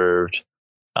well-deserved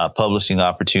publishing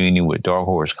opportunity with Dark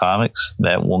Horse Comics.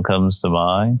 That one comes to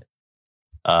mind.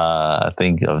 I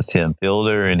think of Tim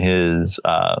Fielder and his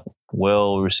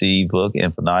well-received book,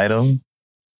 Infinitum.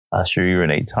 Cherie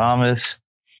Renee Thomas,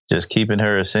 just keeping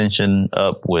her ascension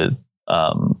up with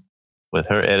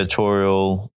her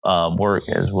editorial work,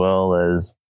 as well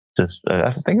as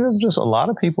I think there's just a lot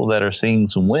of people that are seeing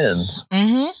some wins.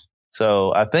 Mm-hmm.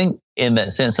 So I think in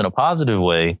that sense, in a positive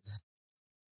way,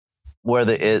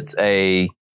 whether it's a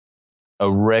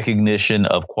recognition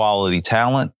of quality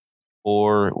talent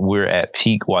or we're at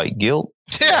peak white guilt,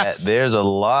 that there's a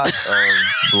lot of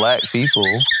Black people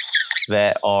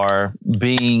that are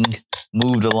being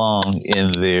moved along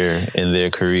in their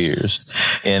careers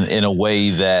in a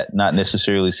way that not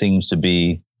necessarily seems to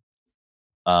be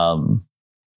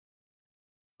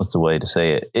what's the way to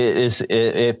say it?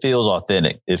 It feels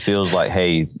authentic. It feels like,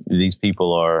 hey, these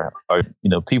people are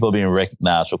people being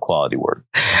recognized for quality work.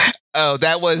 Oh,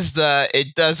 that was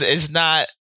it's not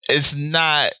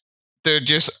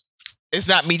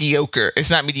mediocre. It's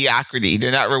not mediocrity.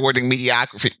 They're not rewarding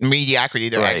mediocrity.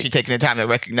 They're actually taking the time to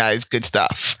recognize good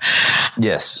stuff.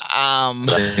 Yes. So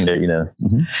I think that,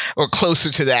 or closer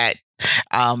to that.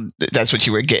 That's what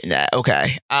you were getting at.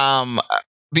 Okay.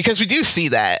 Because we do see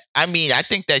that. I mean, I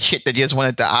think that shit that just won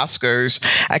at the Oscars,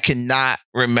 I cannot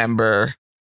remember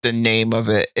the name of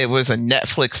it. It was a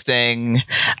Netflix thing.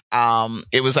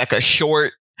 It was like a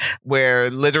short where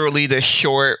literally the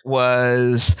short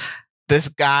was this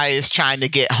guy is trying to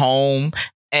get home,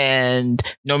 and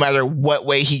no matter what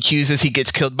way he chooses, he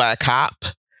gets killed by a cop.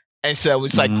 And so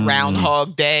it's like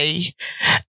Groundhog Day.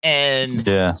 And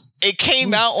it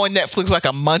came out on Netflix like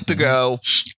a month ago,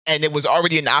 and it was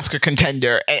already an Oscar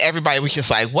contender, and everybody was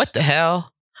just like, what the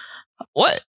hell?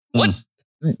 What?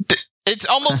 It's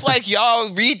almost like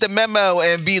y'all read the memo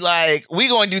and be like, we're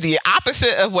going to do the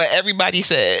opposite of what everybody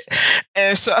said.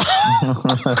 And so,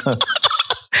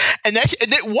 and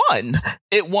it won.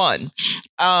 It won.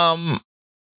 And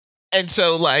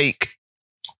so, like,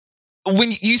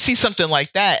 when you see something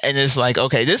like that and it's like,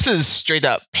 okay, this is straight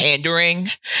up pandering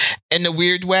in a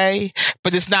weird way,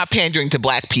 but it's not pandering to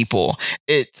Black people.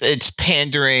 It's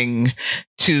pandering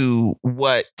to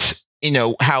what,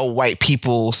 how white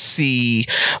people see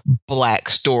Black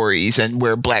stories and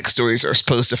where Black stories are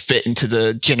supposed to fit into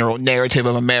the general narrative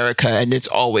of America. And it's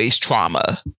always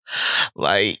trauma.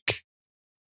 Like,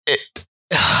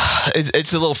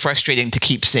 it's a little frustrating to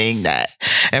keep seeing that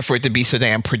and for it to be so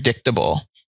damn predictable.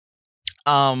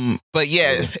 But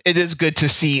yeah, it is good to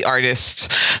see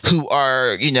artists who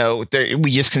are,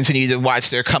 we just continue to watch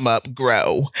their come up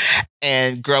grow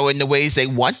and grow in the ways they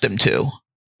want them to,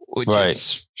 which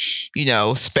is,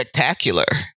 spectacular.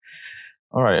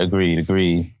 All right. Agreed.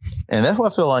 And that's why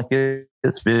I feel like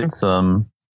it's been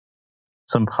some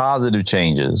positive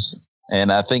changes.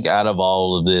 And I think out of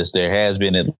all of this, there has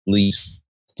been at least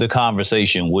the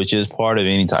conversation, which is part of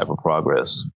any type of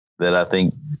progress, that I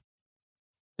think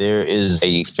there is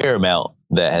a fair amount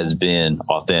that has been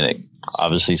authentic.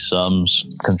 Obviously, some's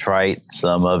contrite,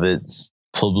 some of it's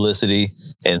publicity,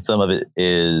 and some of it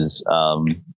is,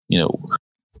 I'm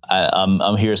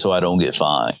here so I don't get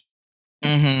fined.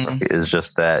 Mm-hmm. It's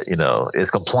just that,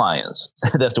 it's compliance.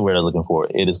 That's the word I'm looking for.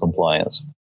 It is compliance.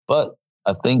 But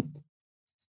I think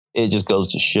it just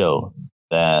goes to show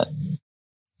that,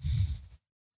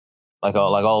 like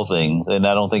all things, and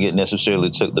I don't think it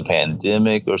necessarily took the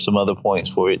pandemic or some other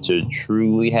points for it to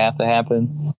truly have to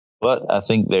happen. But I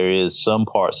think there is some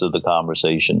parts of the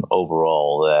conversation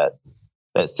overall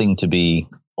that seem to be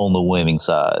on the winning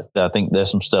side. I think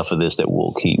there's some stuff of this that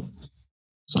we'll keep.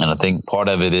 And I think part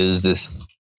of it is this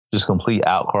complete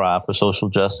outcry for social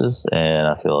justice. And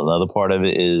I feel another part of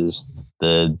it is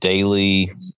the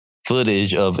daily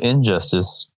footage of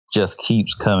injustice just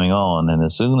keeps coming on. And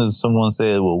as soon as someone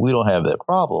says, well, we don't have that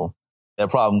problem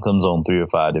comes on 3 or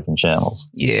 5 different channels.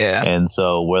 Yeah. And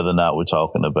so whether or not we're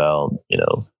talking about,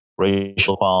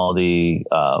 racial equality,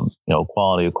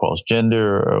 equality across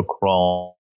gender, or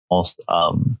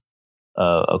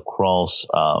across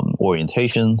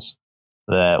orientations,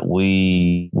 that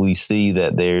we see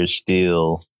that there's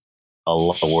still a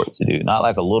lot of work to do. Not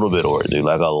like a little bit of work to do,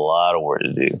 like a lot of work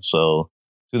to do. So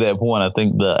to that point, I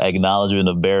think the acknowledgement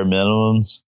of bare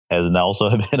minimums has also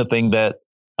been a thing that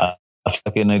I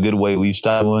think in a good way we've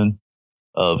started doing.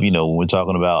 Of, when we're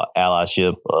talking about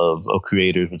allyship of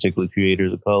creators, particularly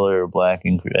creators of color, Black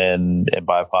and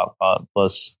BIPOC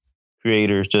plus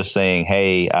creators, just saying,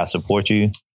 hey, I support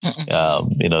you.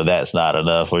 That's not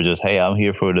enough. Or just, hey, I'm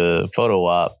here for the photo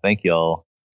op. Thank y'all.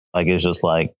 Like, it's just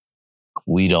like,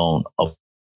 we don't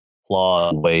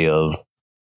applaud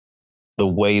the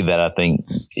way that I think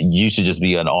it used to just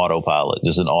be an autopilot,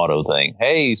 just an auto thing.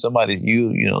 Hey, somebody,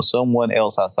 someone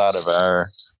else outside of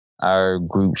our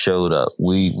group showed up.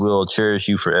 We will cherish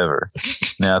you forever.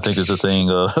 Now, I think it's a thing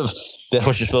of that's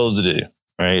what you're supposed to do,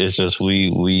 right? It's just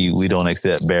we don't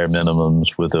accept bare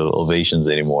minimums with ovations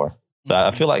anymore. So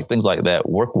I feel like things like that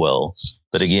work well.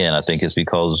 But again, I think it's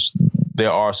because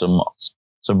there are some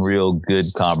real good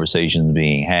conversations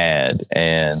being had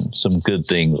and some good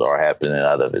things are happening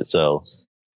out of it. So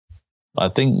I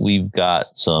think we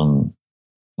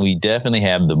definitely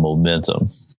have the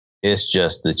momentum. It's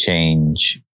just the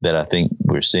change that I think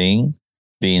we're seeing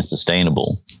being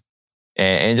sustainable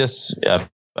and just, I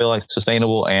feel like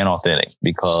sustainable and authentic,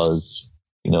 because,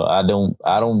 I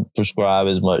don't prescribe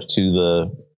as much to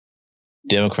the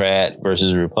Democrat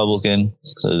versus Republican,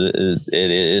 because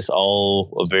it's all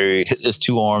it's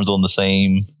 2 arms on the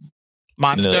same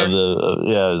monster.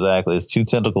 Yeah, exactly. It's 2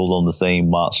 tentacles on the same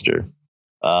monster.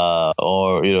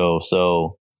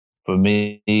 So for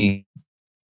me,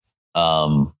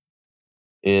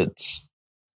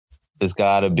 it's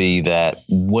got to be that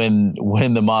when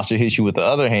the monster hits you with the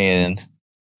other hand,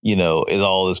 is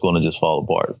all that's going to just fall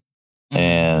apart. Mm-hmm.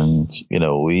 And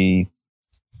we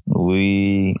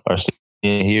are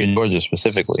here in Georgia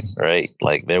specifically, right?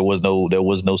 Like there was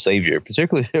no savior.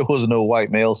 Particularly, there was no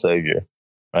white male savior,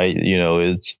 right?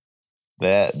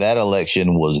 that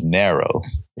election was narrow.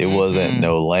 It wasn't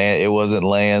It wasn't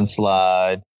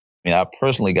landslide. I mean, I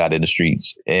personally got in the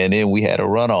streets, and then we had a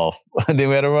runoff. And then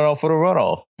we had a runoff for the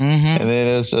runoff, and then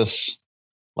it's just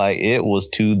like it was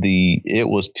to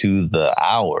the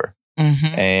hour.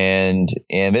 And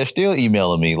they're still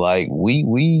emailing me like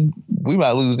we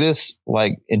might lose this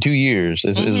like in 2 years.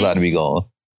 It's about to be gone.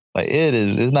 Like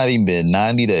it's not even been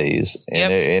 90 days,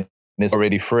 and it's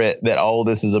already fret that all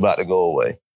this is about to go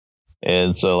away.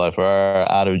 And so, like, for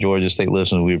our Out of Georgia State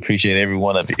listeners, we appreciate every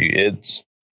one of you. It's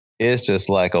just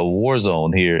like a war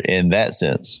zone here in that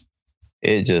sense.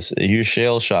 You're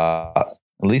shell shocked,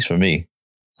 at least for me.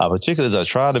 Particularly as I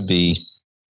try to be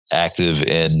active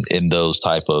in those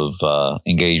type of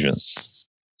engagements.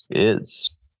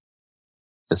 It's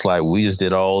like we just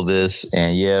did all this,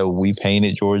 and yeah, we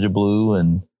painted Georgia blue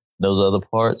and those other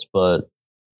parts, but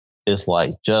it's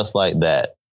like just like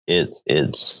that. It's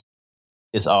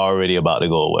already about to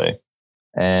go away,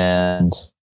 and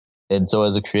so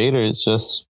as a creator, it's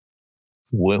just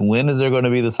when is there going to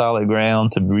be the solid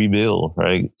ground to rebuild,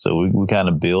 right? So we kind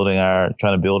of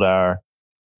trying to build our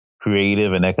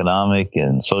creative and economic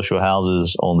and social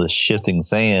houses on this shifting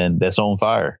sand that's on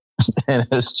fire. And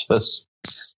it's just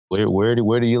where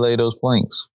do you lay those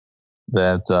planks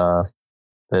that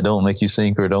don't make you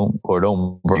sink or don't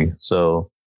break? So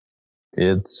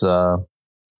it's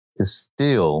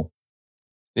still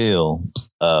I feel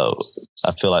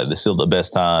like it's still the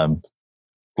best time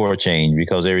for a change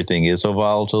because everything is so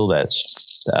volatile. I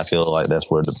feel like that's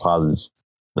where the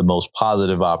most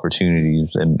positive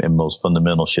opportunities and most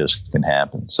fundamental shifts can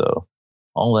happen. So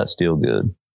all that's still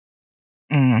good.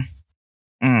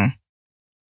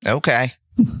 Okay.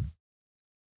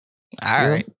 All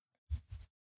right.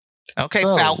 Okay,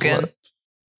 so, Falcon.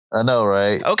 I know,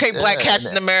 right? Okay, Black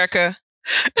Captain America.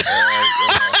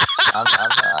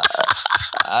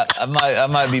 I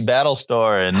might be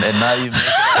Battlestar and not even.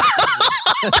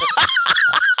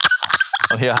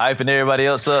 I'm here hyping everybody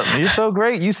else up. You're so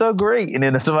great. You're so great. And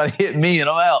then somebody hit me and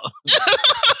I'm out.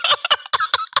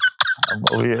 I'm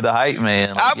over here the hype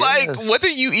man. I'm like, what are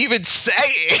you even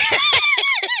saying?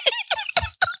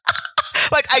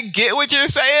 Like, I get what you're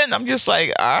saying. I'm just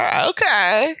like, all right,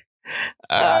 okay.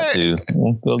 Got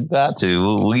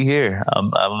to. We here. I'm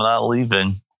not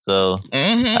leaving. So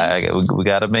we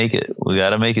got to make it. We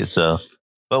got to make it. So,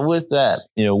 but with that,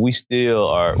 we're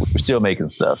still making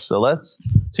stuff. So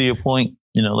to your point,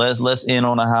 let's end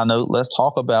on a high note. Let's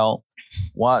talk about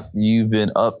what you've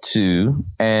been up to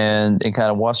and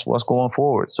kind of what's going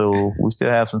forward. So we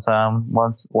still have some time.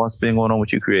 What's been going on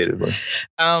with you creatively?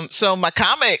 So my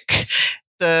comic,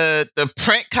 the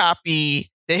print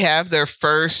copy, they have their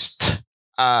first,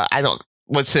 not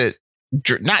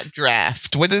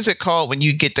draft. What is it called when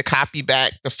you get the copy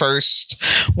back, the first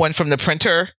one from the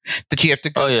printer that you have to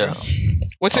go through?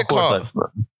 What's it called?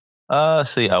 I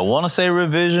want to say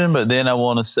revision, but then I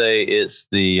want to say it's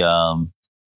the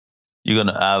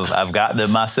I've got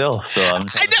them myself, so I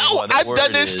know I've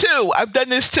done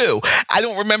this too. I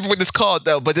don't remember what it's called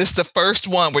though, but it's the first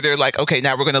one where they're like, okay,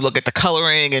 now we're going to look at the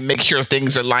coloring and make sure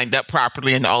things are lined up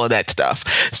properly and all of that stuff.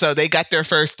 So they got their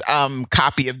first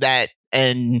copy of that,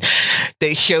 and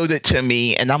they showed it to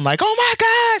me, and I'm like, oh my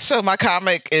God. So my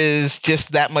comic is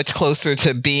just that much closer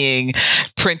to being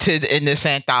printed in this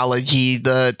anthology,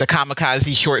 the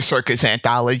Kamikaze Short Circuits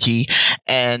anthology.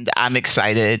 And I'm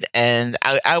excited, and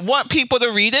I want people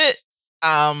to read it.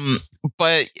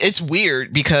 But it's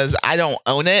weird because I don't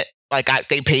own it. Like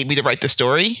they paid me to write the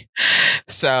story.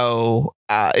 So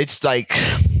it's like,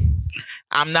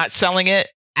 I'm not selling it.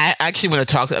 I actually want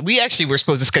to talk. We actually were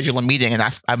supposed to schedule a meeting, and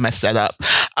I messed that up.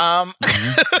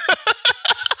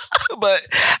 But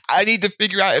I need to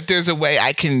figure out if there's a way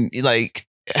I can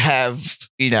have,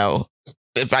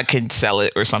 if I can sell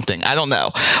it or something. I don't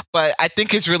know. But I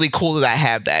think it's really cool that I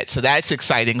have that. So that's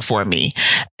exciting for me.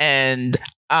 And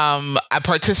I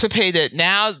participated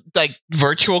now,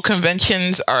 virtual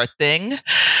conventions are a thing.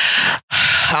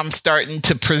 I'm starting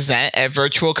to present at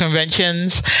virtual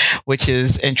conventions, which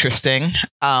is interesting.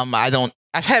 I've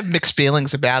had mixed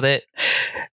feelings about it.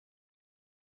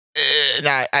 And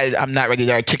I'm not ready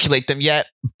to articulate them yet,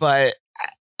 but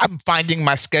I'm finding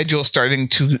my schedule starting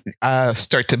to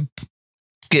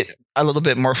get a little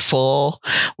bit more full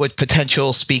with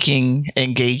potential speaking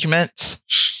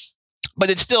engagements. But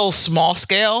it's still small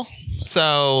scale.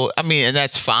 So, and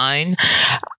that's fine.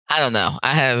 I don't know.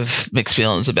 I have mixed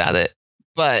feelings about it,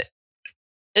 but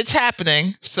it's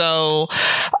happening. So,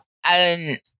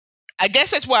 and I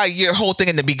guess that's why your whole thing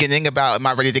in the beginning about, am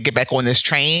I ready to get back on this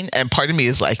train? And part of me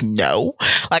is like, no.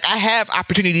 Like, I have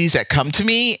opportunities that come to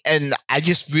me, and I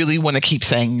just really want to keep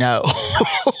saying no.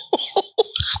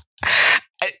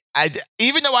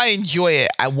 even though I enjoy it,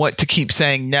 I want to keep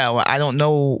saying no. I don't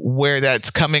know where that's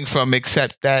coming from,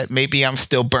 except that maybe I'm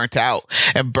still burnt out,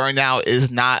 and burnout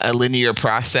is not a linear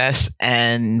process,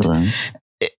 and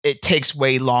it takes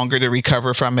way longer to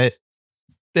recover from it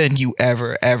than you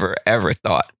ever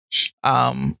thought.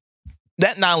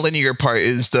 That nonlinear part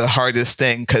is the hardest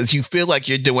thing, because you feel like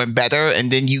you're doing better, and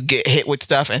then you get hit with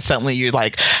stuff, and suddenly you're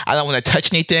like, I don't want to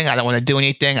touch anything. I don't want to do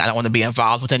anything. I don't want to be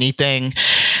involved with anything.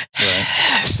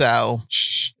 Right. So,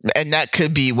 and that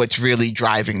could be what's really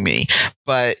driving me.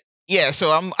 But yeah, so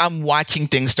I'm watching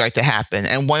things start to happen.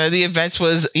 And one of the events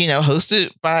was,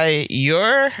 hosted by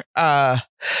your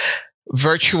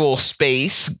virtual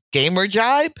space, Gamer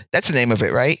Jibe. That's the name of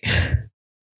it, right?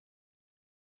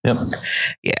 Yep.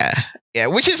 Yeah,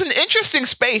 which is an interesting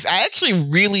space. I actually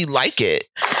really like it.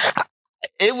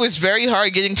 It was very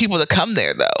hard getting people to come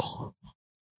there, though.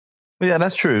 Yeah,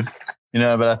 that's true.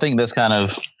 But I think that's kind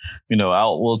of,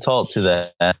 we'll talk to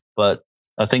that. But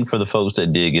I think for the folks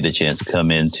that did get a chance to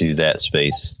come into that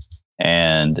space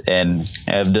and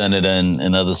have done it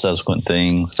in other subsequent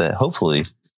things, that hopefully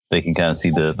they can kind of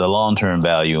see the long-term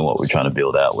value in what we're trying to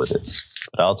build out with it.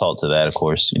 But I'll talk to that, of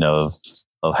course,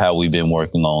 of how we've been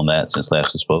working on that since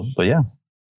last we spoke. But yeah.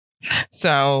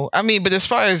 So, but as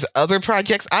far as other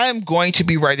projects, I am going to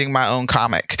be writing my own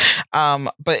comic.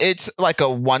 But it's like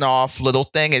a one-off little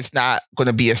thing. It's not going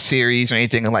to be a series or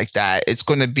anything like that. It's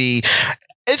going to be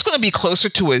closer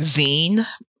to a zine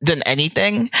than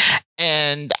anything.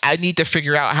 And I need to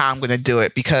figure out how I'm going to do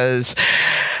it, because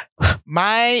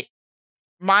my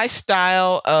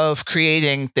style of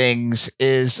creating things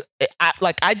is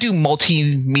I do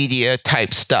multimedia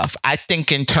type stuff. I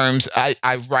think in terms, I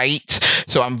write,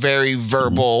 so I'm very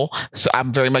verbal. So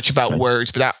I'm very much about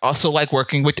words, but I also like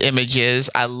working with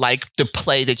images. I like the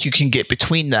play that you can get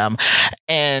between them.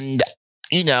 And,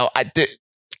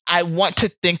 I want to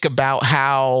think about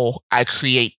how I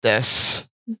create this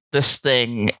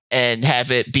thing and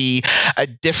have it be a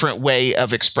different way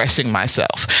of expressing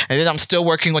myself. And then I'm still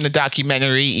working on the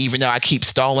documentary, even though I keep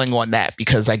stalling on that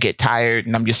because I get tired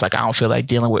and I'm just like, I don't feel like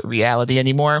dealing with reality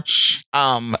anymore.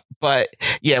 But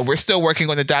yeah, we're still working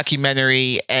on the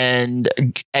documentary and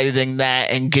editing that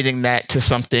and getting that to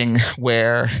something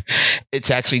where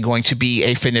it's actually going to be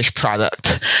a finished product.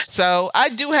 So I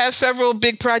do have several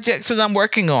big projects that I'm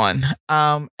working on.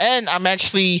 And I'm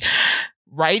actually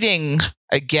writing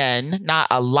again, not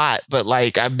a lot, but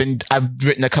I've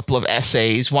written a couple of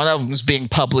essays. One of them is being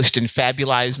published in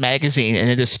Fabulized magazine, and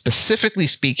it is specifically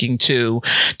speaking to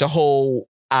the whole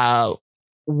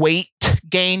weight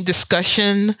gain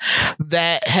discussion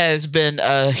that has been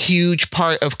a huge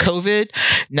part of COVID,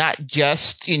 not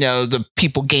just, the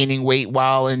people gaining weight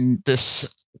while in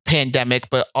this pandemic,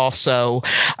 but also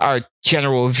our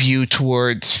general view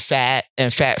towards fat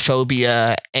and fat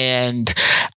phobia, and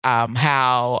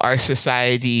how our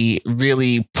society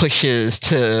really pushes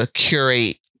to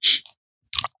curate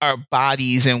our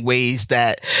bodies in ways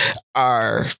that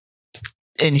are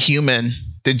inhuman.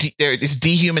 It's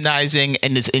dehumanizing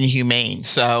and it's inhumane.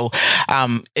 So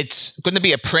it's going to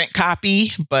be a print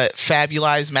copy, but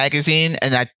Fabulized magazine,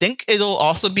 and I think it'll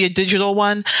also be a digital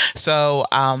one. So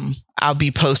I'll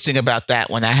be posting about that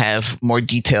when I have more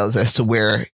details as to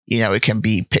where it can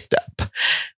be picked up.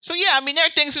 So yeah, there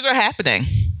are things that are happening.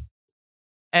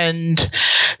 And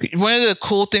one of the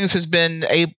cool things has been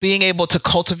being able to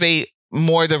cultivate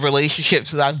more of the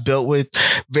relationships that I've built with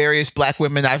various Black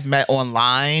women I've met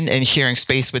online and sharing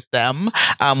space with them.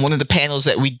 One of the panels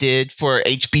that we did for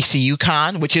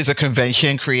HBCUCon, which is a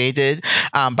convention created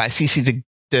by Cece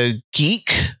the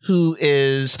Geek, who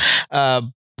is a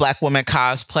Black woman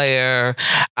cosplayer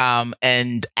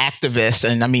and activist,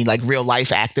 and real life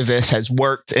activist, has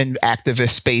worked in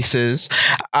activist spaces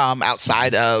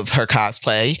outside of her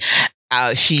cosplay.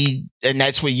 And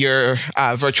that's where your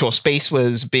virtual space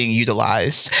was being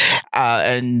utilized.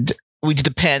 And we did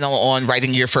a panel on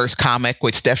writing your first comic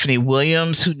with Stephanie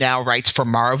Williams, who now writes for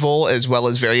Marvel, as well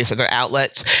as various other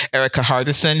outlets. Erica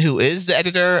Hardison, who is the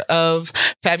editor of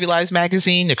Fabulized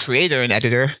magazine, the creator and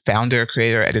editor, founder,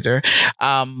 creator, editor.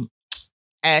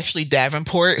 Ashley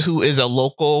Davenport, who is a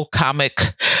local comic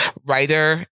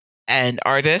writer and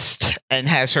artist and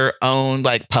has her own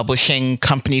publishing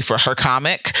company for her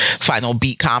comic, Final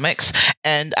Beat Comics,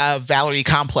 and Valerie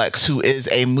Complex, who is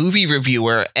a movie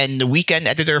reviewer and the weekend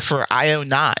editor for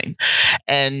IO9.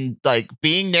 And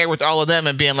being there with all of them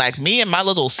and being like, me and my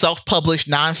little self-published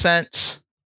nonsense,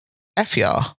 F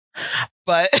y'all.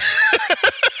 But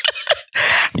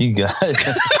you got it.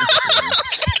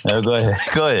 No, go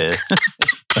ahead.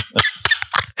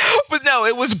 But no,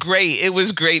 it was great. It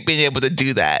was great being able to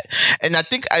do that. And I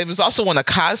think I was also on was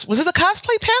it a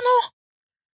cosplay panel?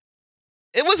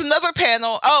 It was another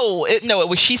panel. It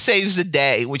was She Saves the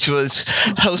Day, which was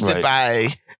hosted by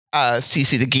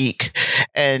CC the Geek.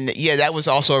 And yeah, that was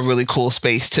also a really cool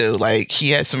space too. Like, he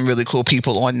had some really cool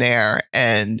people on there.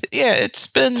 And yeah, it's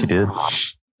been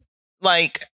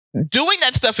like, doing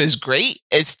that stuff is great.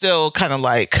 It's still kind of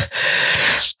like,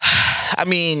 I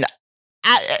mean,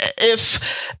 if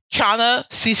Chana,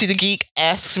 CC the Geek,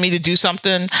 asks me to do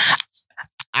something,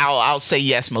 I'll say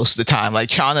yes most of the time. Like,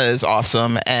 Chana is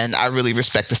awesome, and I really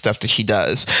respect the stuff that she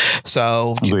does.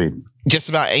 So just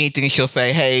about anything she'll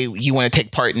say, hey, you want to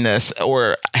take part in this,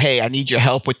 or hey, I need your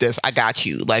help with this, I got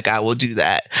you. Like, I will do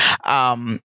that.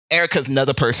 Erica's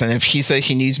another person. If she says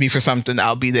she needs me for something,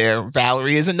 I'll be there.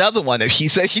 Valerie is another one. If she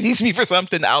says she needs me for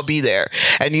something, I'll be there.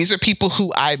 And these are people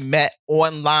who I met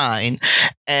online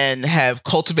and have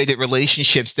cultivated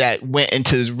relationships that went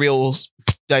into real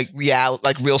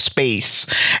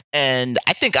space. And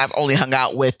I think I've only hung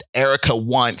out with Erica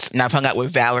once, and I've hung out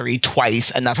with Valerie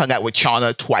twice, and I've hung out with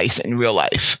Chana twice in real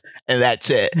life. And that's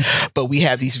it. But we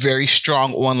have these very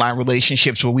strong online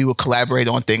relationships where we will collaborate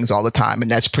on things all the time, and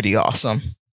that's pretty awesome.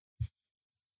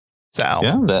 So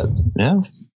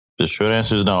the short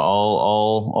answer is no.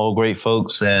 All great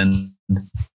folks, and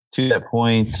to that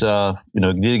point,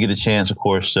 did get a chance, of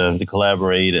course, to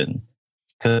collaborate and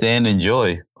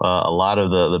enjoy a lot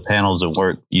of the panels of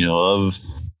work,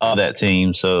 of that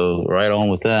team. So right on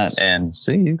with that, and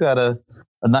see, you've got a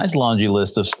nice laundry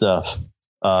list of stuff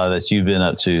that you've been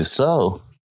up to. So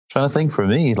trying to think for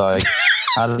me, like.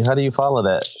 How do you follow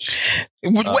that?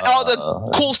 With all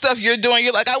the cool stuff you're doing,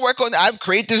 you're like, I've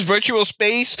created this virtual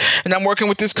space, and I'm working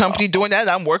with this company doing that.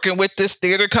 I'm working with this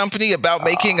theater company about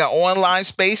making an online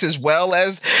space, as well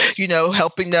as,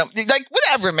 helping them. Like,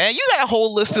 whatever, man. You got a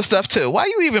whole list of stuff too. Why are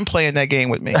you even playing that game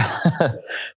with me?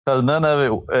 Because none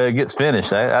of it gets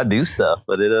finished. I do stuff,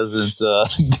 but it doesn't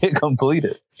get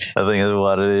completed. I think that's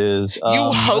what it is.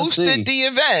 You hosted the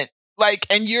event.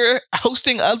 And you're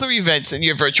hosting other events in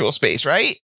your virtual space,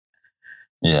 right?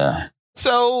 Yeah.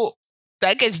 So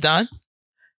that gets done.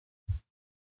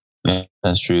 Yeah,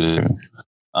 that's true.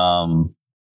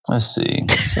 Let's see.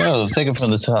 So take it from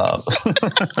the top.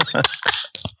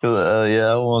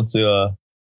 I want to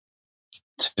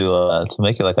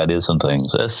make it like I did some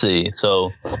things. Let's see.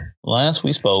 So last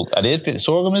we spoke, I did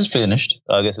Sorghum is finished.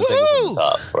 I guess I'll take it from the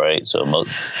top, right? So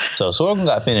Sorghum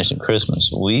got finished at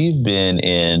Christmas. We've been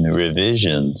in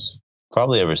revisions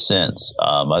probably ever since.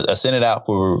 I sent it out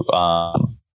for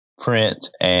print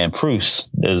and proofs.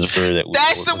 Is the word that we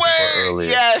That's the word. Earlier.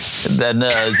 Yes.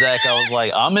 Exactly. I was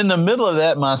like, I'm in the middle of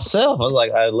that myself. I was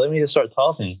like, let me just start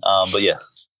talking. But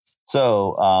yes.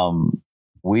 So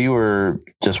we were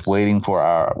just waiting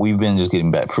for we've been just getting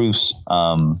back proofs,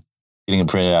 getting it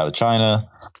printed out of China.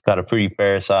 Got a pretty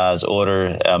fair size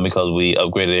order because we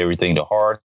upgraded everything to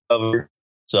hardcover.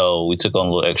 So we took on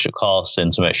a little extra cost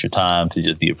and some extra time to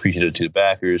just be appreciative to the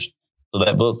backers. So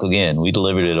that book, again, we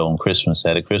delivered it on Christmas,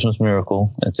 had a Christmas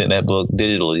miracle, and sent that book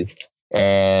digitally.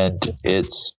 And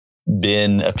it's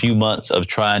been a few months of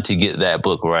trying to get that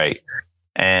book right.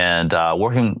 And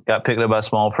got picked up by a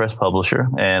small press publisher,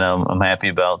 and I'm happy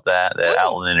about that. That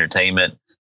Outland Entertainment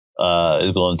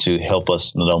is going to help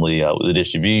us not only with the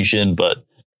distribution, but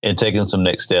in taking some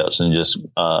next steps and just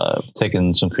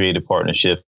taking some creative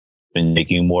partnership and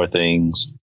making more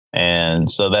things. And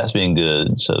so that's been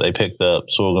good. So they picked up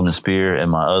Sorghum and Spear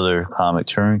and my other comic,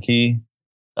 Turnkey.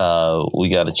 We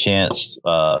got a chance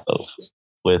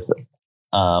with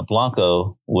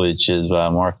Blanco, which is by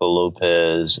Marco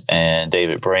Lopez and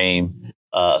David Brame.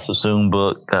 Sassoon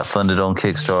book got funded on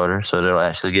Kickstarter, so they'll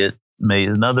actually get made.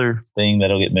 Another thing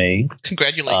that'll get made.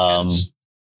 Congratulations.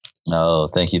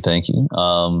 Thank you.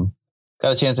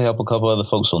 Got a chance to help a couple other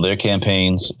folks on their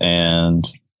campaigns, and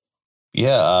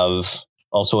I've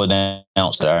also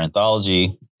announced that our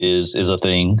anthology is a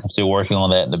thing. I'm still working on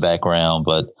that in the background,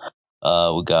 but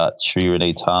we got Sri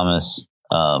Renee Thomas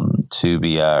to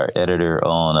be our editor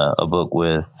on a book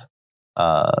with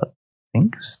I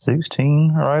think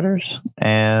 16 writers,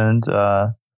 and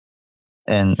so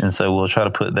we'll try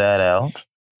to put that out.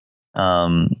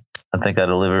 I think I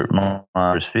delivered my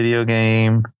first video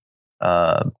game.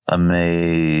 I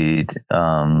made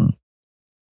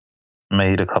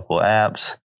a couple of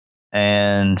apps,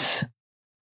 and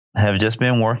have just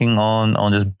been working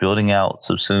on just building out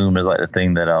Subsume as like the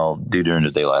thing that I'll do during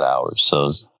the daylight hours.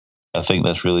 So I think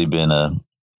that's really been it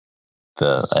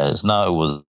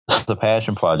was the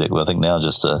passion project, but I think now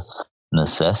just a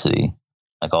necessity.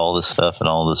 Like all this stuff and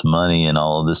all this money and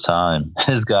all of this time,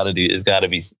 it's got to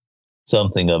be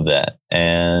something of that.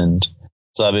 And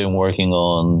So I've been working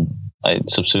on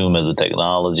Subsume as a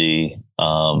technology,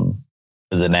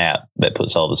 as an app that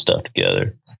puts all the stuff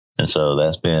together. And so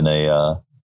that's been a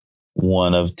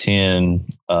one of 10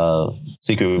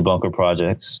 secret bunker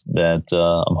projects that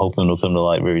I'm hoping will come to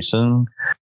light very soon.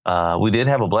 We did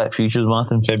have a Black Futures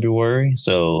Month in February,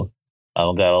 so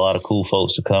I've got a lot of cool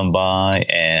folks to come by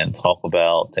and talk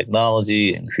about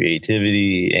technology and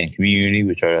creativity and community,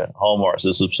 which are hallmarks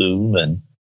of Subsume. And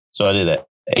so I did an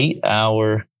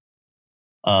 8-hour,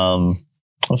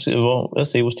 let's see,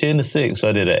 it was 10 to 6. So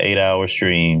I did an 8-hour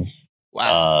stream.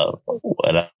 Wow.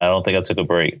 And I don't think I took a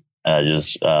break. I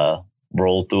just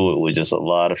rolled through it with just a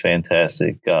lot of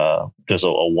fantastic, just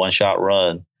a one-shot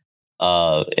run.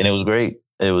 And it was great.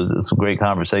 It was some great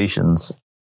conversations.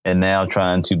 And now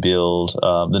trying to build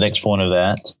the next point of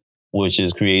that, which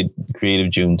is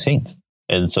Creative Juneteenth.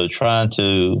 And so trying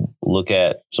to look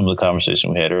at some of the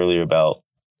conversation we had earlier about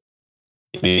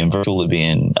it being virtual, it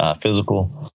being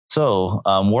physical. So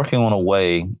I'm working on a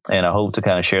way, and I hope to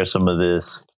kind of share some of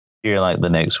this here in like the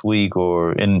next week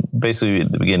or in basically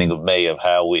the beginning of May of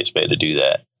how we expect to do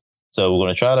that. So we're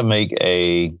going to try to make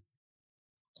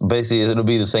basically it'll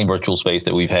be the same virtual space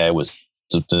that we've had with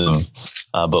Subsume,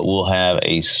 but we'll have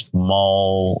a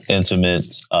small,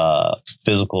 intimate,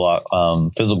 physical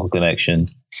connection,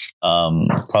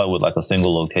 probably with like a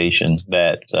single location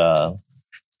that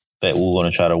we're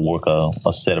going to try to work a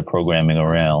set of programming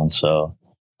around. So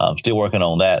I'm still working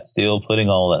on that, still putting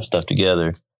all that stuff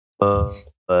together, but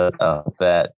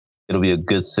that it'll be a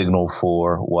good signal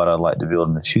for what I'd like to build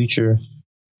in the future.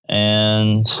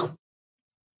 And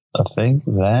I think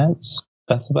that's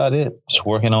about it. Just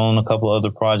working on a couple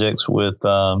other projects with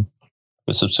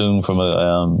Subsume from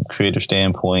a creative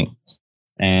standpoint.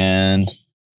 And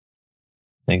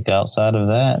I think outside of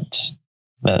that's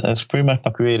pretty much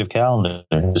my creative calendar.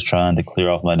 Just trying to clear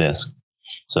off my desk.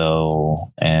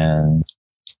 So, and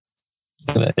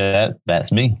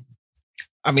that's me.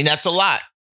 I mean, that's a lot.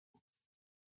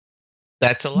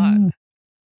 That's a lot.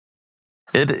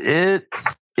 It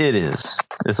is.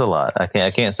 It's a lot.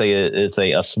 I can't say it's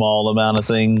a small amount of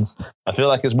things. I feel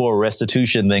like it's more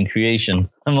restitution than creation.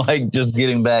 I'm like just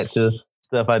getting back to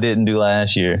stuff I didn't do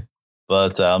last year.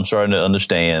 But I'm starting to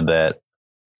understand that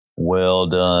well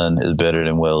done is better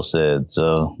than well said.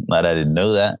 So not that I didn't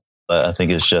know that, but I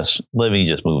think it's just, let me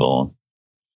just move on.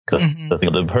 Because I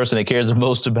think the person that cares the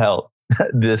most about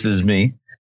this is me.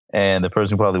 And the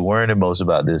person probably worrying the most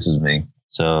about this is me.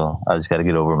 So I just got to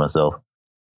get over myself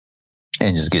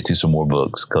and just get to some more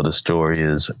books, because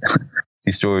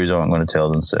these stories aren't going to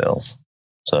tell themselves.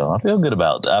 So I feel good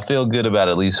about that. I feel good about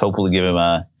at least hopefully giving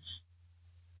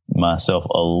myself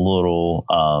a little,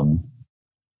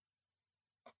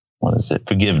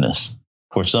 forgiveness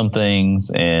for some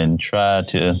things, and try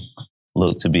to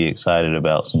look to be excited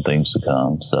about some things to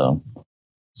come. So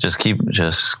just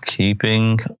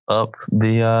keeping up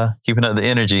the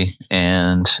energy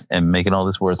and making all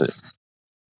this worth it.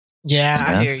 Yeah,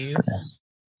 I hear you.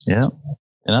 Yeah,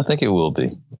 and I think it will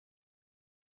be.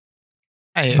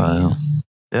 I hear you.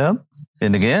 Yeah,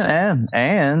 and again,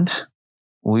 and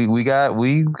we got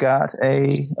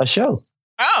a show.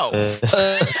 Oh,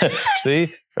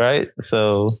 see, right?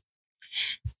 So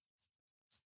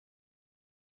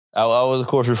I was, of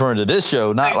course, referring to this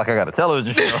show, not like I got a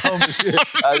television show.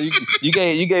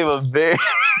 You gave a very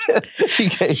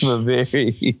different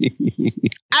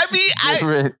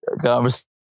conversation.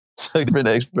 Different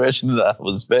expression that I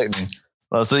was expecting.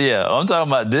 So yeah, I'm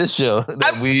talking about this show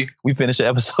that we finished the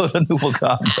episode of New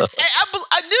Wakanda.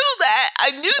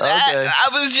 I knew that. Okay. I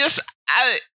was just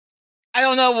I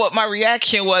don't know what my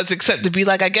reaction was, except to be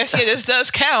like, I guess this does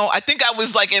count. I think I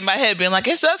was like in my head being like,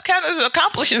 this does count as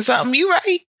accomplishing something. You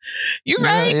right?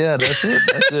 Yeah, that's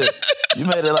it. You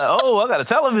made it like, oh, I got a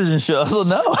television show. So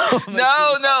no. I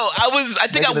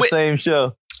think I went the same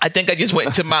show. I think I just went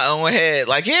into my own head,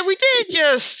 like, yeah, we did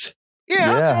just,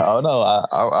 yeah. Okay. Oh no,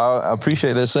 I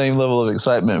appreciate that same level of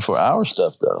excitement for our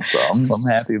stuff, though. So I'm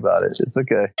happy about it. It's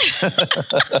okay.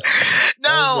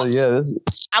 No,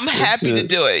 I'm happy to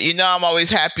do it. I'm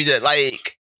always happy that,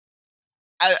 like,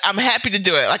 I'm happy to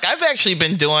do it. Like, I've actually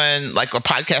been doing like a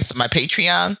podcast on my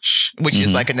Patreon, which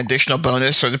is like an additional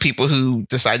bonus for the people who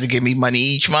decide to give me money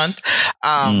each month.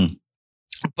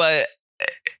 But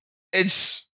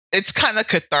it's kind of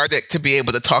cathartic to be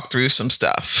able to talk through some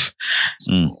stuff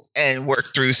and work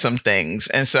through some things.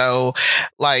 And so,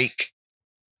 like,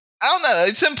 I don't know,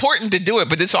 it's important to do it,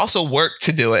 but it's also work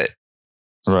to do it.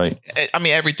 Right. I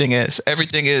mean, everything is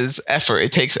effort.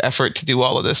 It takes effort to do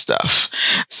all of this stuff.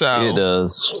 So it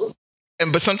does.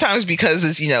 But sometimes because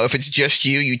it's, if it's just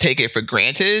you take it for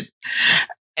granted.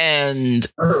 And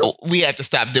we have to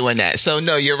stop doing that. So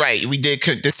no, you're right. We did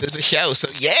cook this as a show. So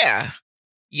yeah.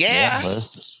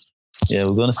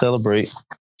 We're going to celebrate.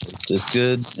 It's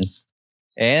good.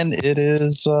 And it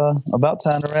is about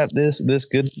time to wrap this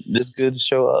good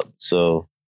show up. So,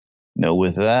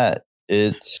 with that,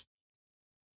 it's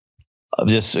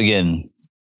just, again,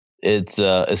 it's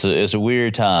a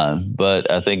weird time, but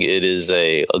I think it is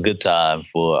a good time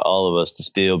for all of us to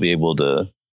still be able to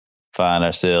find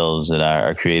ourselves in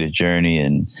our creative journey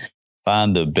and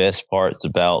find the best parts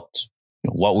about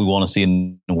what we want to see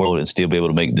in the world and still be able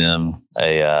to make them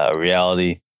a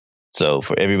reality. So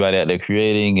for everybody out there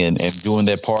creating and doing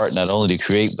their part, not only to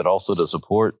create, but also to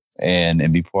support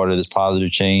and be part of this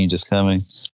positive change that's coming,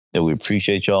 that we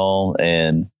appreciate y'all.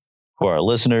 And for our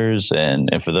listeners and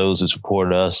for those who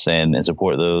support us and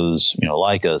support those,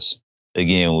 like us,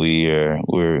 again,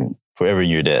 we're forever in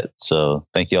your debt. So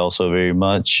thank you all so very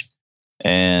much.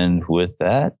 And with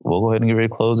that, we'll go ahead and get ready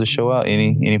to close the show out.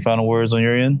 Any final words on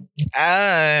your end?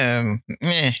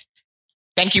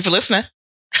 Thank you for listening.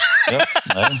 Yep.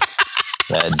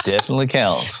 That definitely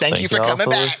counts. Thank you for coming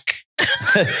back.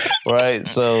 Right.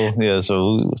 So we'll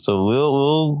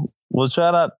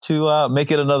try not to make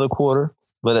it another quarter,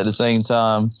 but at the same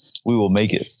time, we will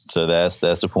make it. So that's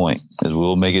the point, is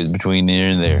we'll make it between here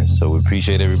and there. So we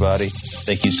appreciate everybody.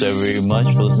 Thank you so very much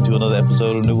for listening to another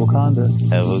episode of New Wakanda.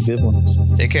 Have a good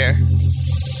one. Take care.